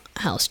splitting out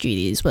house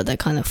duties, but that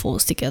kind of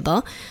falls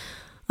together.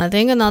 I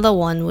think another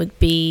one would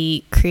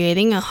be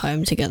creating a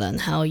home together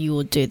and how you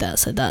would do that.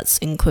 So that's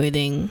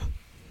including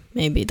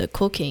maybe the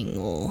cooking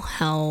or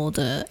how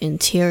the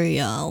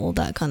interior, all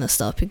that kind of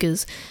stuff,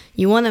 because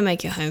you want to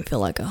make your home feel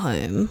like a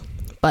home,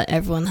 but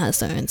everyone has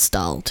their own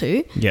style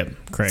too. Yep,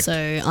 correct. So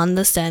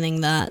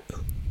understanding that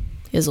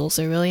is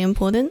also really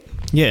important.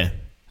 Yeah.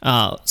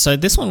 So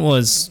this one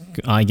was,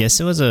 I guess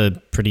it was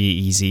a pretty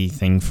easy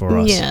thing for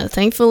us. Yeah,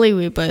 thankfully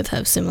we both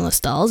have similar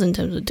styles in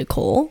terms of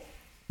decor.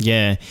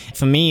 Yeah.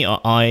 For me,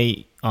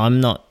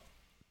 I'm not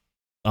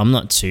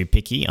too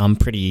picky. I'm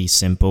pretty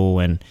simple,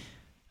 and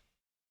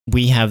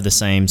we have the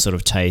same sort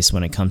of taste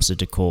when it comes to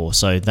decor.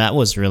 So that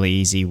was really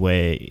easy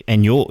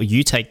and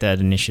you take that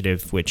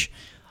initiative, which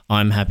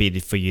I'm happy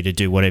for you to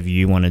do whatever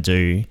you want to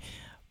do,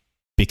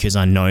 because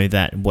I know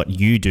that what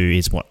you do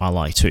is what I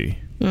like too.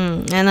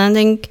 And I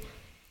think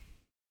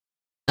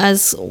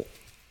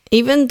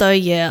even though,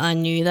 I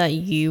knew that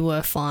you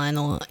were fine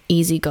or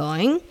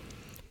easygoing,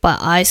 but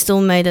I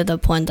still made it a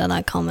point that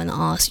I come and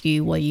ask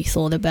you what you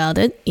thought about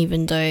it,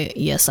 even though,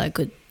 yes, I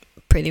could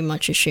pretty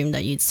much assume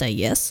that you'd say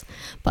yes,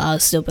 but I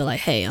would still be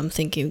like, hey, I'm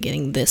thinking of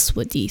getting this,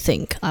 what do you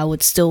think? I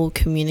would still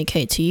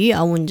communicate to you.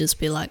 I wouldn't just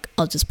be like,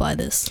 I'll just buy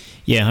this.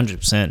 Yeah,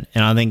 100%.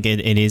 And I think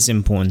it is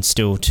important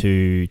still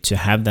to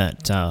have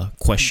that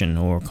question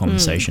or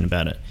conversation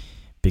about it,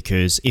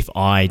 because if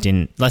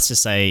let's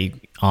just say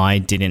I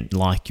didn't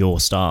like your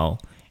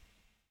style,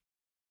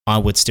 I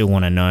would still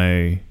want to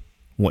know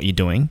what you're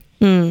doing.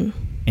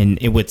 And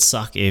it would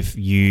suck if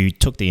you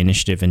took the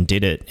initiative and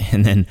did it,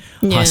 and then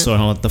I saw,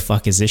 oh, what the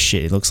fuck is this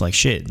shit? It looks like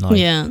shit. Like,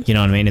 you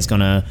know what I mean? It's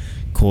going to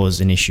cause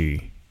an issue.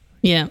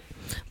 Yeah.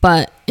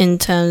 But in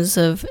terms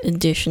of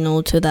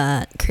additional to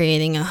that,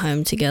 creating a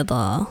home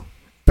together,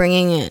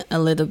 bringing it a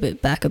little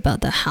bit back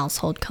about the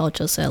household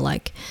culture. So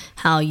like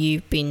how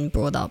you've been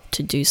brought up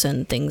to do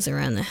certain things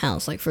around the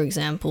house. Like, for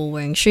example,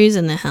 wearing shoes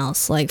in the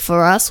house. Like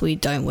for us, we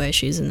don't wear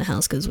shoes in the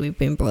house because we've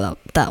been brought up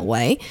that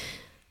way.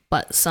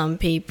 But some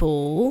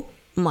people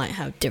might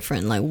have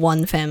different, like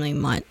one family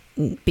might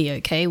be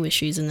okay with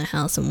shoes in the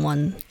house and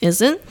one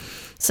isn't.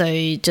 So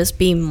just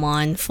be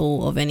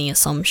mindful of any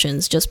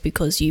assumptions. Just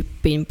because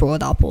you've been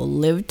brought up or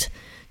lived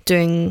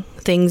doing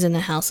things in the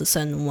house a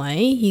certain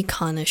way, you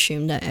can't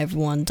assume that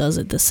everyone does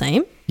it the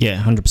same.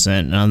 Yeah, 100%.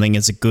 And I think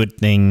it's a good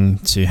thing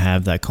to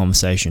have that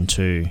conversation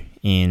too,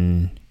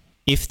 in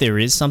if there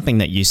is something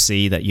that you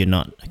see that you're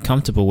not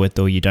comfortable with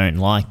or you don't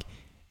like,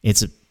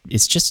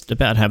 it's just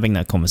about having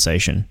that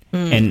conversation.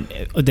 And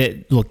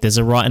there's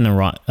a right and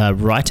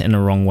a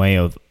wrong way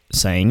of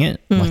saying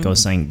it, like I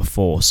was saying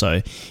before.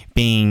 So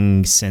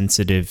being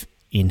sensitive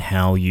in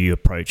how you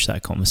approach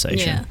that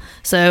conversation. Yeah.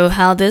 So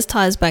how this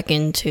ties back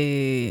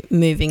into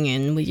moving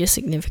in with your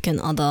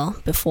significant other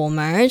before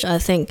marriage, I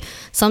think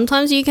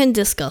sometimes you can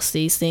discuss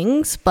these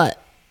things,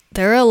 but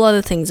there are a lot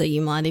of things that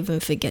you might even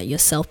forget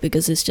yourself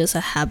because it's just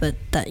a habit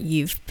that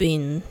you've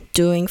been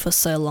doing for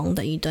so long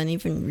that you don't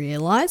even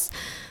realize.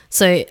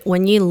 So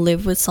when you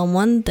live with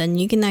someone, then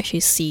you can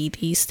actually see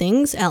these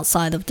things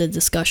outside of the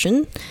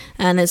discussion.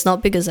 And it's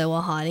not because they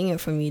were hiding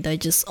it from you. They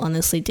just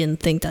honestly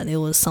didn't think that it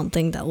was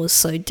something that was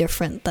so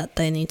different that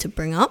they need to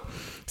bring up.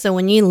 So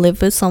when you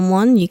live with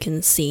someone, you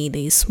can see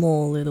these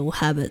small little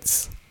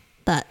habits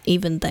that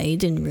even they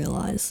didn't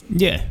realize.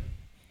 Yeah,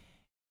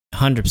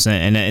 100%.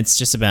 And it's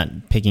just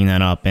about picking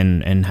that up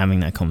and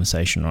having that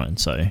conversation, right?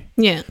 So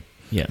yeah.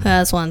 Yeah,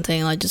 that's one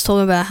thing. Like just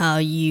talking about how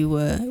you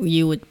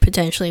would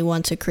potentially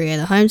want to create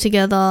a home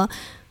together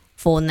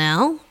for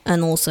now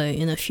and also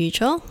in the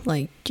future.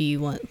 Like, do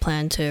you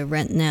plan to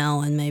rent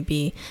now and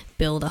maybe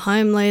build a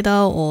home later,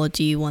 or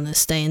do you want to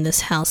stay in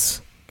this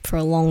house for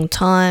a long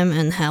time?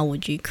 And how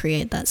would you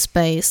create that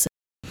space?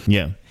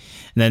 Yeah.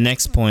 The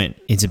next point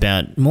is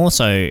about more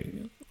so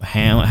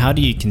how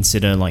do you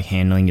consider like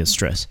handling your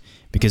stress,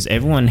 because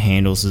everyone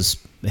handles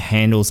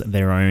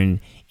their own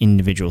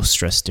individual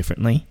stress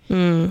differently.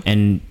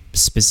 And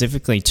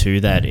specifically to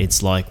that,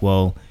 it's like,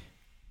 well,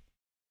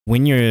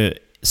 when you're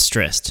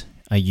stressed,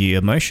 are you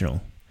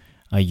emotional?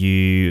 Are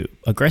you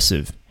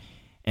aggressive?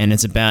 And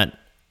it's about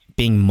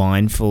being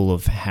mindful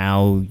of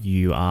how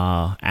you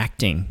are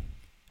acting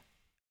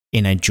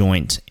in a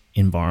joint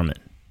environment.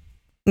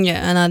 Yeah,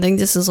 and I think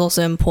this is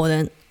also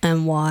important,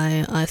 and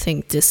why I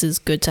think this is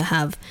good to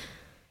have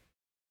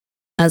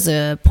as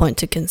a point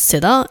to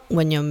consider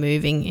when you're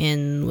moving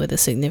in with a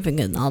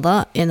significant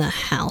other in a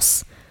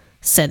house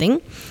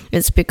setting.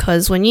 It's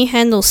because when you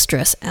handle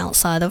stress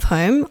outside of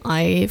home,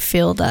 I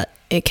feel that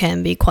it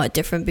can be quite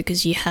different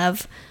because you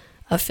have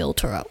a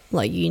filter up.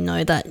 Like, you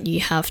know that you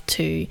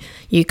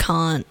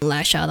can't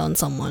lash out on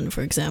someone,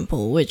 for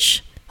example,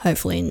 which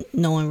hopefully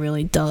no one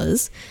really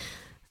does.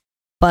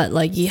 But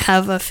like, you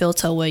have a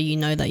filter where you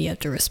know that you have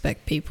to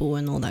respect people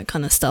and all that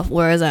kind of stuff.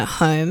 Whereas at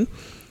home,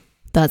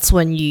 that's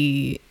when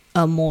you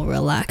are more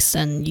relaxed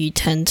and you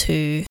tend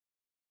to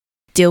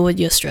deal with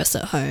your stress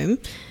at home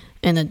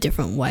in a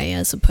different way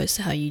as opposed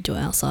to how you do it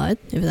outside,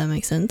 if that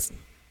makes sense.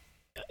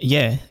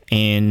 Yeah,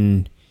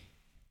 and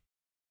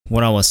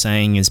what I was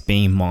saying is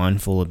being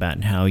mindful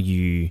about how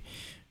you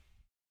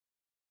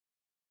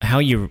how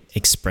you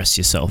express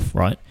yourself,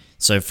 right?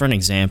 So for an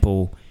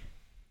example,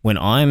 when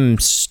I'm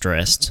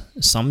stressed,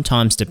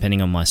 sometimes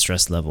depending on my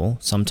stress level,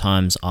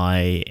 sometimes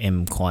I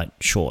am quite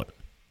short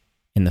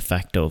in the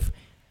fact of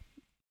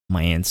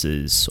my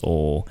answers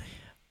or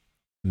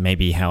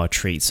maybe how I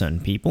treat certain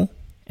people.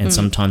 And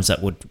sometimes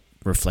that would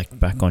reflect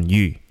back on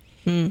you.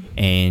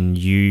 And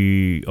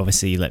you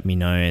obviously let me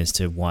know as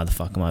to why the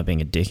fuck am I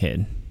being a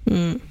dickhead.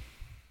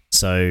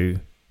 So,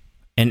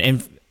 and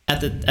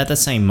at the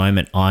same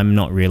moment, I'm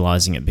not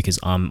realizing it because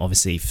I'm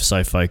obviously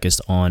so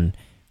focused on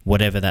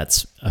whatever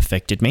that's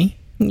affected me.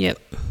 Yep.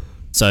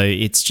 So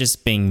it's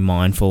just being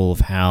mindful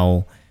of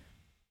how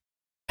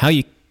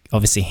you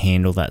obviously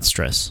handle that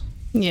stress.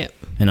 Yep.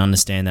 And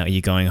understand that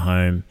you're going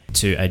home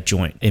to a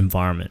joint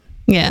environment.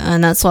 Yeah,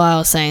 and that's why I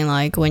was saying,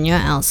 like, when you're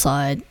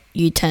outside,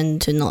 you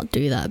tend to not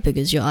do that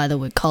because you're either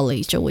with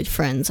colleagues or with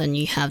friends and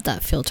you have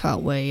that filter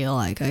out where you're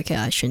like, okay,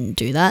 I shouldn't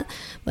do that.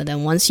 But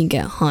then once you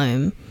get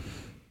home,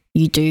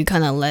 you do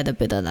kind of let a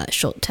bit of that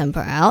short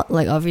temper out.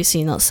 Like,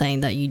 obviously not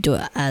saying that you do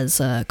it as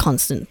a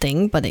constant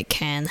thing, but it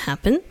can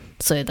happen.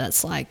 So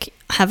that's like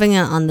having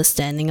an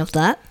understanding of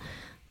that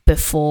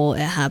before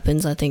it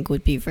happens, I think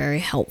would be very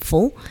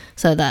helpful,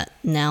 so that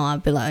now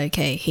I'd be like,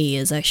 okay, he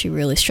is actually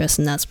really stressed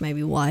and that's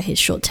maybe why he's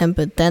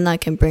short-tempered. Then I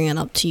can bring it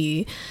up to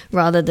you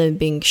rather than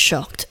being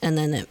shocked and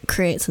then it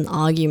creates an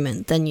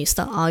argument. Then you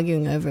start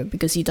arguing over it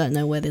because you don't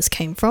know where this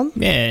came from.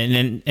 Yeah,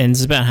 and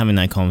it's about having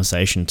that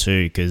conversation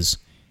too, because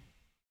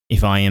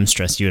if I am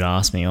stressed, you would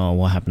ask me, oh,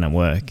 what happened at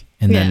work?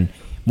 And then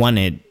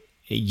one,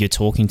 you're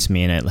talking to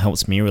me and it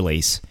helps me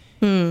release.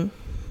 And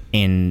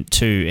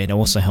two, it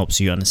also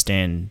helps you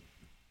understand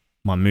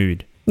my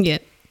mood. Yeah.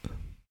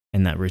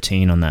 And that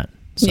routine on that.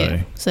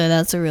 So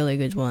that's a really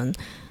good one.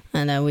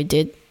 And we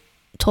did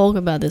talk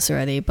about this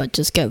already, but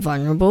just get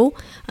vulnerable.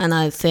 And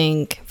I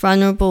think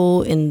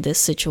vulnerable in this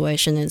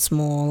situation is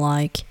more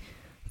like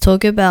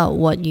talk about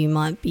what you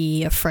might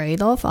be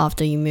afraid of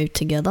after you move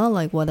together.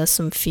 Like, what are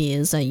some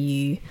fears that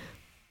you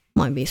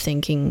might be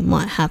thinking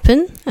might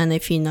happen? And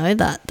if you know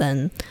that,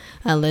 then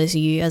at least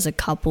you as a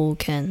couple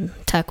can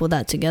tackle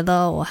that together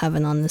or have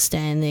an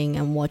understanding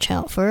and watch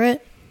out for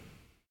it.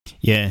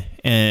 Yeah,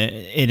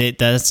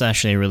 that's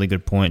actually a really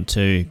good point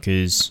too,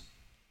 because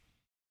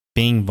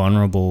being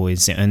vulnerable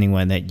is the only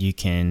way that you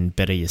can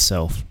better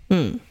yourself.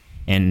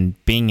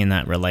 And being in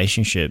that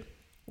relationship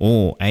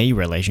or a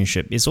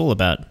relationship is all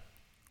about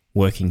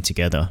working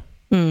together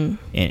and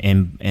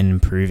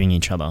improving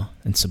each other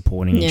and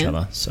supporting each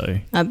other. So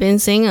I've been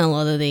seeing a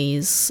lot of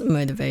these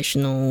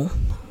motivational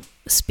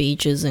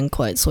speeches and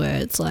quotes where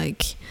it's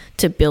like,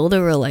 to build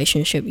a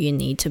relationship you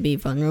need to be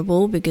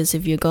vulnerable, because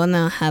if you're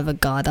gonna have a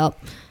guard up,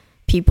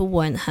 people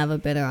won't have a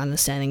better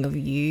understanding of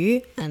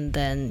you, and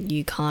then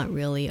you can't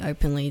really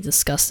openly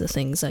discuss the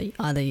things that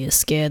either you're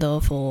scared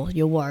of or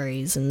your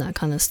worries and that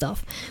kind of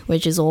stuff,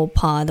 which is all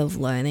part of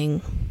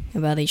learning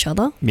about each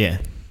other. Yeah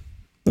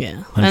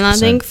 100%. And I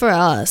think for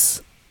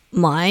us,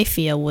 my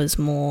fear was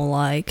more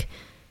like,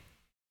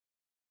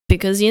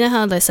 because you know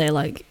how they say,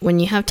 like, when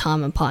you have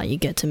time apart you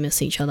get to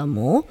miss each other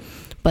more,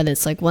 but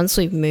it's like once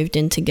we've moved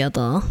in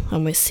together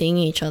and we're seeing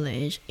each other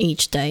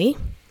each day,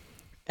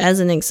 as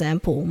an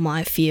example,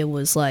 my fear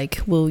was like,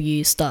 will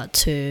you start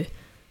to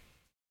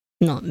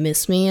not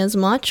miss me as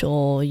much,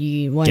 or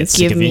you won't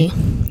give me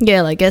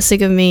get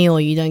sick of me,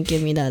 or you don't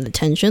give me that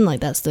attention.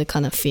 Like, that's the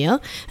kind of fear,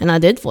 and I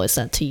did voice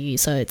that to you.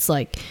 So it's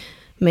like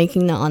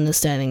making the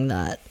understanding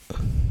that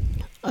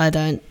I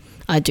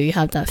do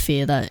have that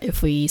fear that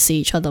if we see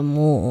each other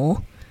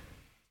more,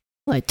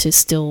 like, to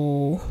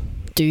still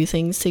do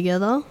things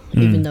together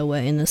even though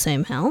we're in the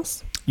same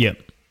house. Yep.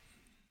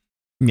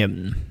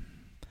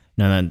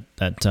 No,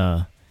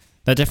 that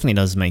definitely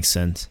does make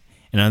sense.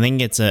 And I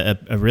think it's a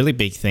really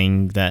big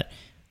thing that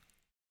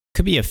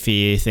could be a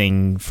fear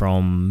thing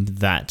from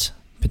that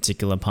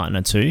particular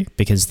partner too,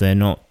 because they're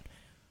not,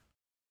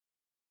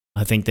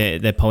 I think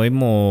they're probably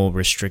more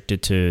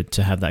restricted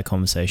to have that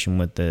conversation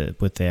with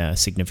their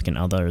significant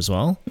other as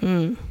well,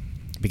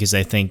 because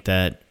they think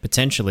that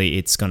potentially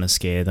it's going to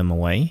scare them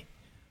away.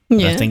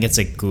 But I think it's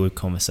a good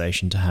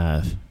conversation to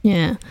have.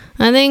 Yeah,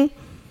 I think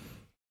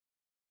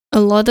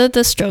a lot of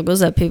the struggles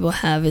that people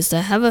have is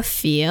they have a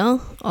fear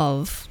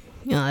of,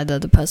 you know, either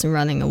the person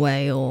running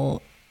away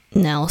or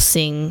now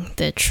seeing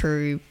their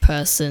true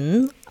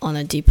person on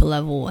a deeper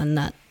level, and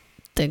that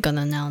they're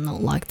gonna now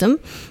not like them.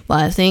 But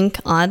I think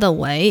either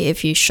way,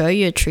 if you show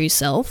your true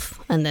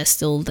self and they're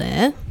still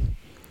there,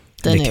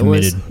 then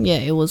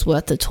it was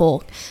worth the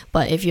talk.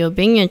 But if you're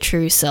being your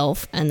true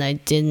self and they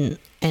didn't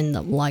end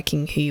up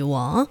liking who you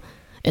are,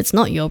 it's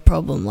not your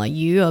problem. Like,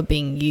 you are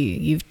being you.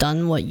 You've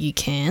done what you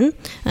can,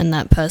 and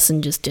that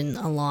person just didn't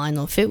align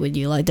or fit with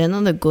you. Like, they're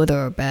not a good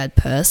or a bad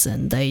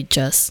person. They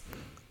just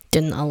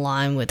didn't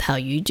align with how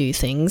you do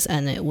things,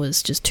 and it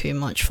was just too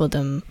much for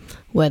them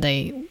where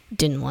they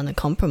didn't want to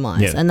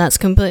compromise. Yeah. And that's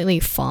completely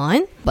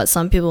fine, but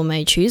some people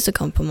may choose to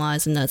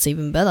compromise, and that's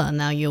even better.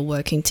 Now you're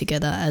working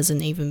together as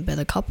an even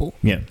better couple.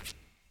 Yeah,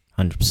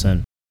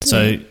 100%.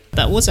 So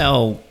that was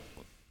our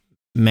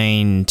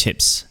main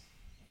tips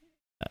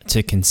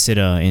to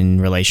consider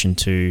in relation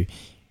to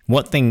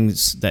what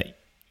things that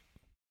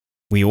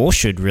we all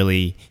should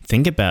really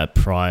think about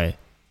prior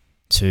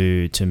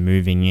to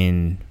moving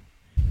in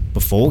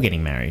before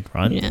getting married,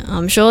 right? Yeah,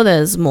 I'm sure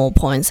there's more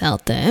points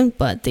out there,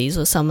 but these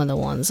were some of the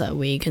ones that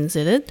we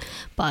considered.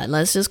 But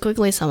let's just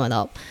quickly sum it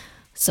up.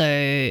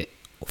 So,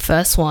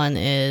 first one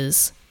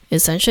is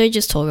essentially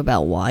just talk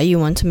about why you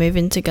want to move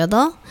in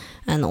together,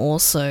 and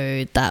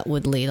also that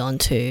would lead on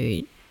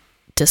to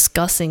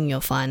discussing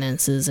your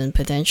finances and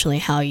potentially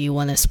how you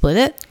want to split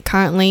it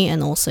currently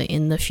and also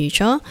in the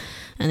future.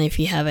 And if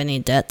you have any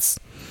debts,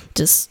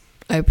 just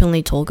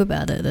openly talk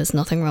about it. There's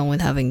nothing wrong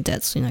with having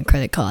debts.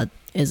 Credit card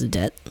is a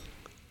debt,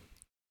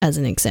 as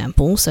an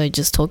example. So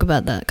just talk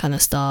about that kind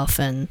of stuff.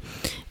 And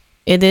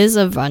it is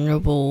a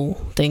vulnerable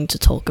thing to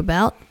talk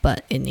about,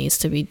 but it needs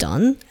to be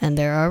done. And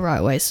there are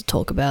right ways to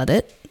talk about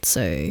it.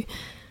 So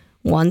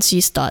once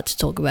you start to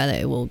talk about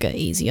it, it will get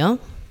easier.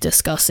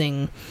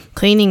 Discussing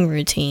cleaning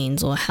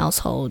routines or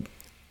household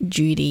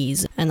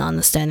duties and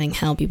understanding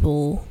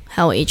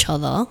how each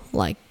other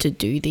like to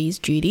do these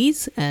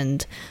duties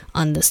and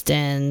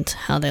understand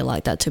how they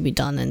like that to be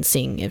done, and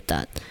seeing if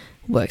that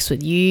works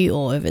with you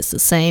or if it's the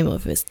same or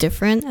if it's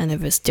different. And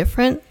if it's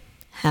different,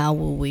 how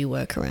will we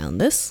work around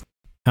this?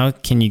 How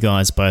can you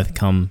guys both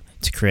come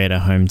to create a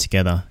home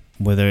together?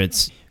 Whether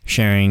it's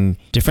sharing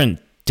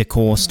different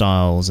decor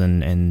styles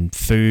and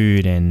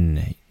food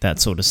and that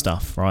sort of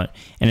stuff, right?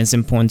 And it's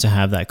important to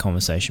have that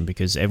conversation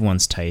because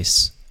everyone's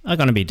tastes are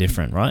going to be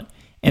different, right?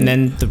 And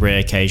then the rare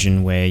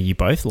occasion where you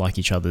both like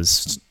each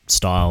other's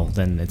style,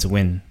 then it's a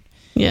win.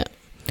 Yeah.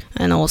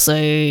 And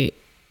also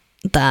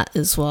that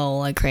as well,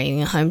 like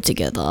creating a home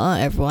together,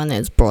 everyone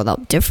is brought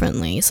up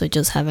differently. So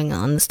just having an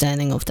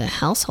understanding of their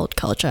household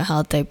culture,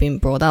 how they've been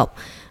brought up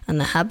and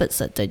the habits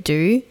that they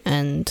do,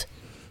 and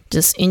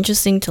just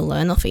interesting to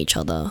learn off each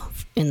other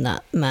in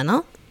that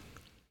manner.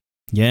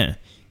 Yeah.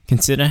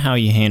 Consider how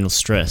you handle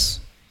stress.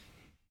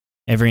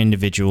 Every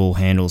individual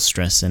handles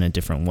stress in a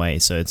different way.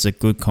 So it's a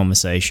good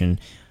conversation.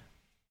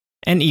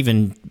 And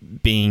even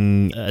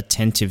being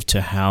attentive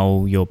to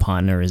how your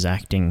partner is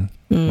acting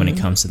when it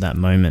comes to that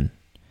moment.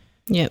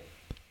 Yep.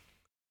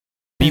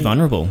 Be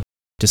vulnerable.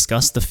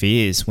 Discuss the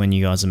fears when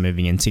you guys are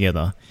moving in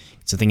together.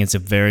 So I think it's a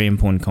very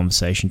important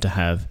conversation to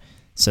have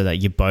so that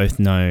you both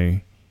know,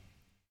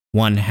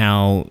 one,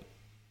 how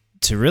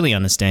to really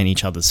understand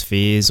each other's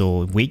fears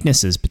or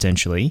weaknesses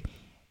potentially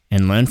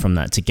and learn from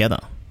that together.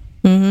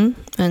 And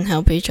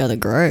help each other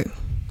grow.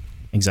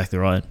 Exactly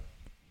right.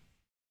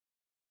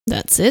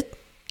 That's it.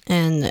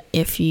 And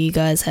if you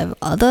guys have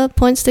other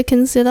points to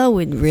consider,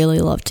 we'd really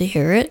love to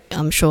hear it.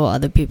 I'm sure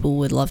other people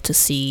would love to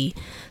see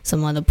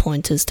some other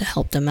pointers to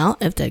help them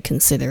out if they're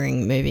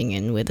considering moving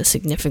in with a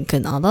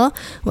significant other,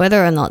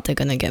 whether or not they're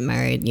going to get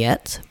married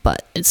yet,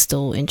 but it's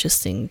still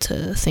interesting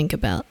to think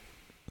about.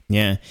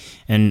 Yeah,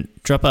 and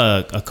drop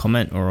a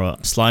comment or a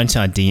slide into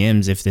our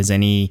DMs if there's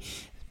any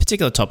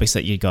particular topics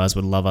that you guys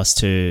would love us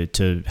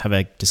to have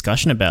a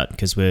discussion about,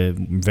 because we're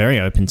very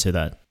open to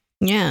that.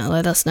 Yeah,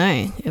 let us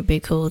know. It'd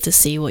be cool to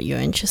see what you're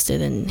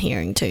interested in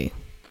hearing too.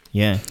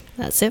 Yeah.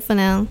 That's it for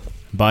now.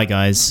 Bye,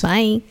 guys.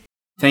 Bye.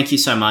 Thank you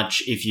so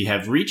much if you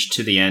have reached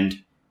to the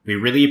end. We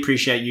really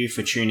appreciate you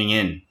for tuning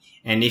in.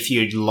 And if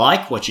you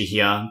like what you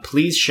hear,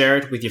 please share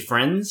it with your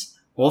friends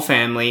or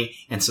family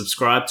and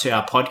subscribe to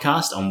our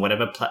podcast on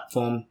whatever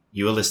platform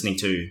you are listening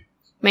to.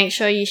 Make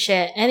sure you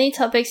share any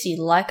topics you'd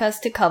like us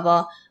to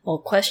cover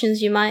or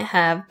questions you might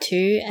have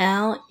to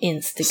our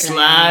Instagram.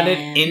 Slide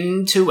it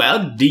into our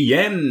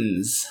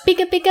DMs.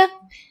 Pika.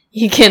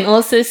 You can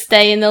also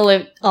stay in the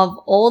loop of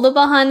all the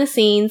behind the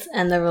scenes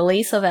and the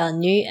release of our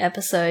new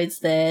episodes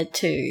there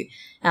too.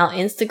 Our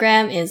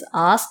Instagram is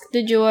Ask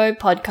the Duo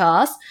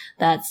Podcast.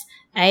 That's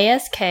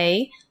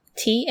AskTheDuoPodcast.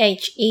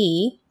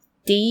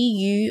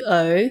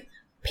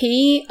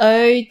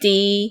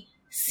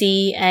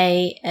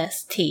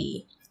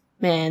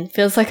 Man,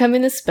 feels like I'm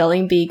in a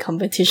spelling bee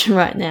competition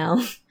right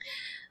now.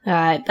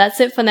 Alright, that's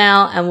it for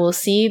now, and we'll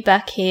see you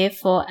back here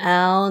for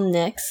our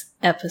next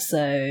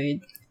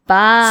episode.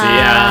 Bye!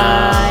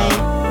 See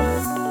ya!